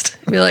 Yes.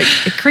 Be like,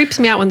 it creeps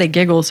me out when they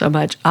giggle so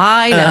much.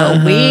 I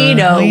know, we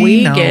know,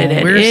 we know. get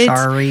it. We're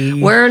sorry.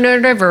 We're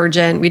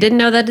neurodivergent. We didn't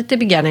know that at the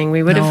beginning.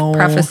 We would No. have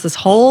prefaced this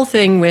whole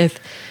thing with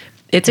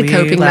it's a We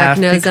coping laugh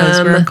because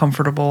mechanism. we're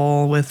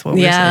uncomfortable with what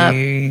Yeah. we're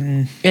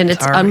saying. And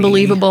it's Sorry.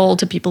 unbelievable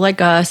to people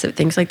like us that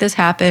things like this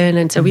happen.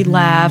 And so we Mm-hmm.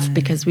 laugh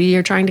because we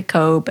are trying to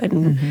cope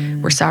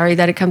and we're sorry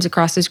that it comes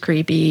across as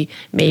creepy.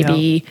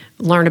 Maybe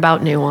learn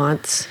about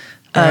nuance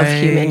of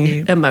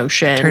human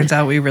emotion. Turns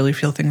out we really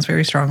feel things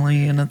very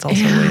strongly, and it's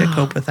also a way to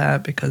cope with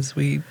that because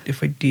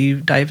if we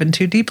dive in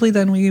too deeply,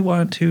 then we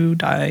want to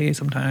die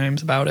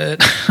sometimes about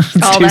it.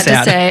 It's All too that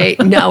sad. to say,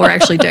 no, we're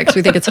actually dicks.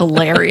 We think it's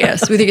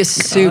hilarious. We think it's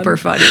super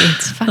funny.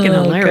 It's fucking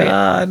hilarious.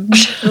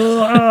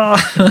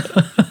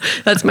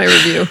 That's my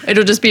review.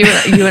 It'll just be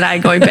you and I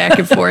going back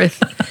and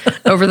forth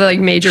over the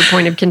major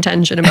point of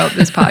contention about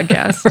this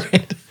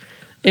podcast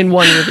in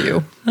one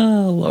review.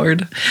 Oh,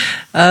 Lord.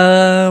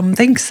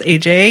 Thanks,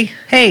 AJ.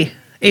 Hey,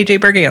 AJ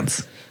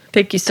Bergans.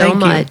 Thank you so Thank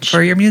much. you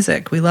for your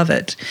music. We love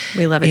it.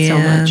 We love it so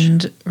much.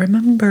 And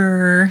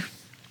remember,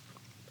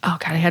 Oh,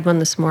 God, I had one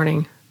this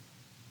morning.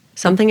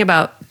 Something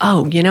about,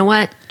 you know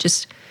what?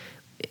 Just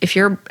if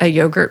you're a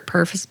yogurt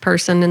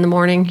person in the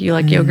morning, you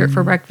like yogurt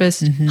for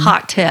breakfast,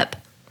 hot tip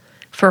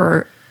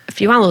for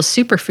if you want a little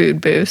superfood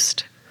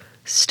boost,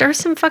 stir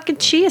some fucking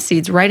chia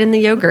seeds right in the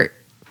yogurt.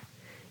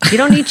 You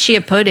don't need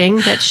chia pudding.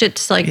 That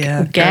shit's like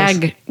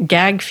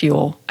gag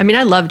fuel. I mean,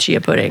 I love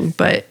chia pudding,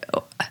 but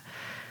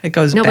it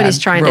goes nobody's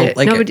bad trying real, to-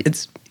 like nobody-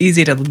 it's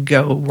easy to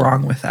go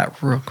wrong with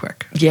that real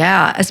quick.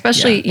 yeah,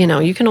 especially,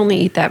 you can only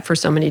eat that for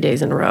so many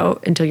days in a row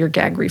until your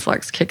gag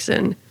reflex kicks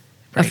in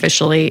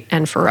officially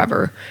and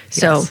forever.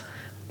 So,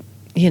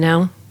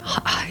 Yes.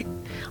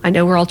 I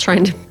know we're all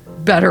trying to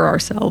better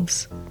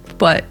ourselves,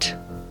 but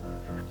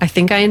I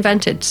think I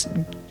invented,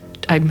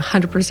 I'm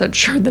 100%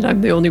 sure that I'm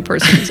the only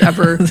person who's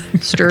ever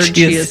stirred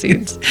chia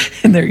seeds.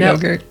 in their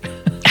Nope. yogurt.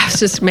 I was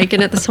just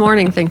making it this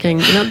morning thinking,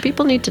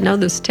 people need to know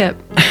this tip.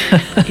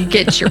 You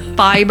get your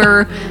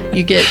fiber,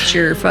 you get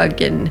your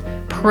fucking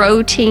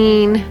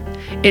protein.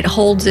 It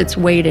holds its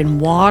weight in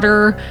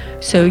water,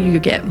 so you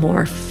get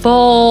more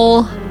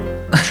full.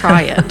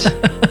 Try it.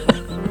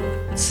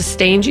 It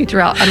sustains you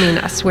throughout. I mean,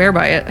 I swear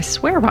by it. I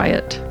swear by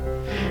it.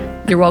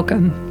 You're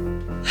welcome.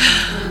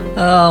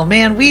 Oh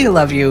man, we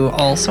love you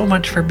all so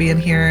much for being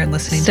here and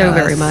listening So to us.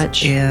 very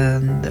much.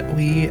 And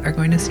we are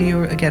going to see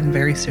you again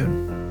very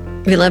soon.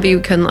 We love you.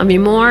 Couldn't love you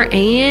more.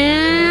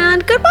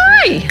 And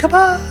goodbye.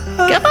 Goodbye.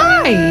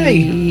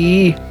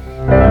 Goodbye.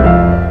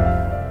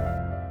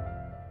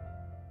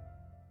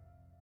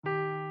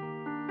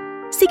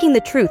 Seeking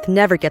the truth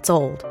never gets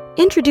old.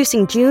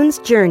 Introducing June's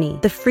Journey,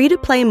 the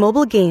free-to-play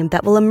mobile game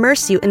that will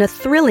immerse you in a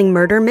thrilling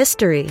murder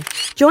mystery.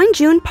 Join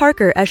June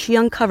Parker as she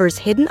uncovers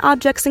hidden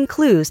objects and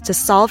clues to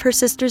solve her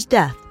sister's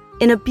death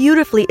in a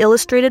beautifully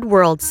illustrated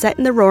world set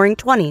in the Roaring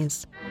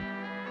 '20s.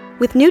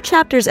 With new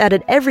chapters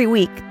added every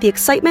week, the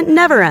excitement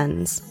never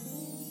ends.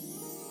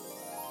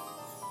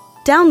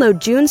 Download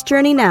June's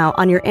Journey now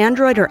on your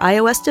Android or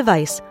iOS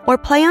device or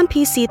play on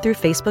PC through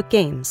Facebook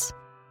Games.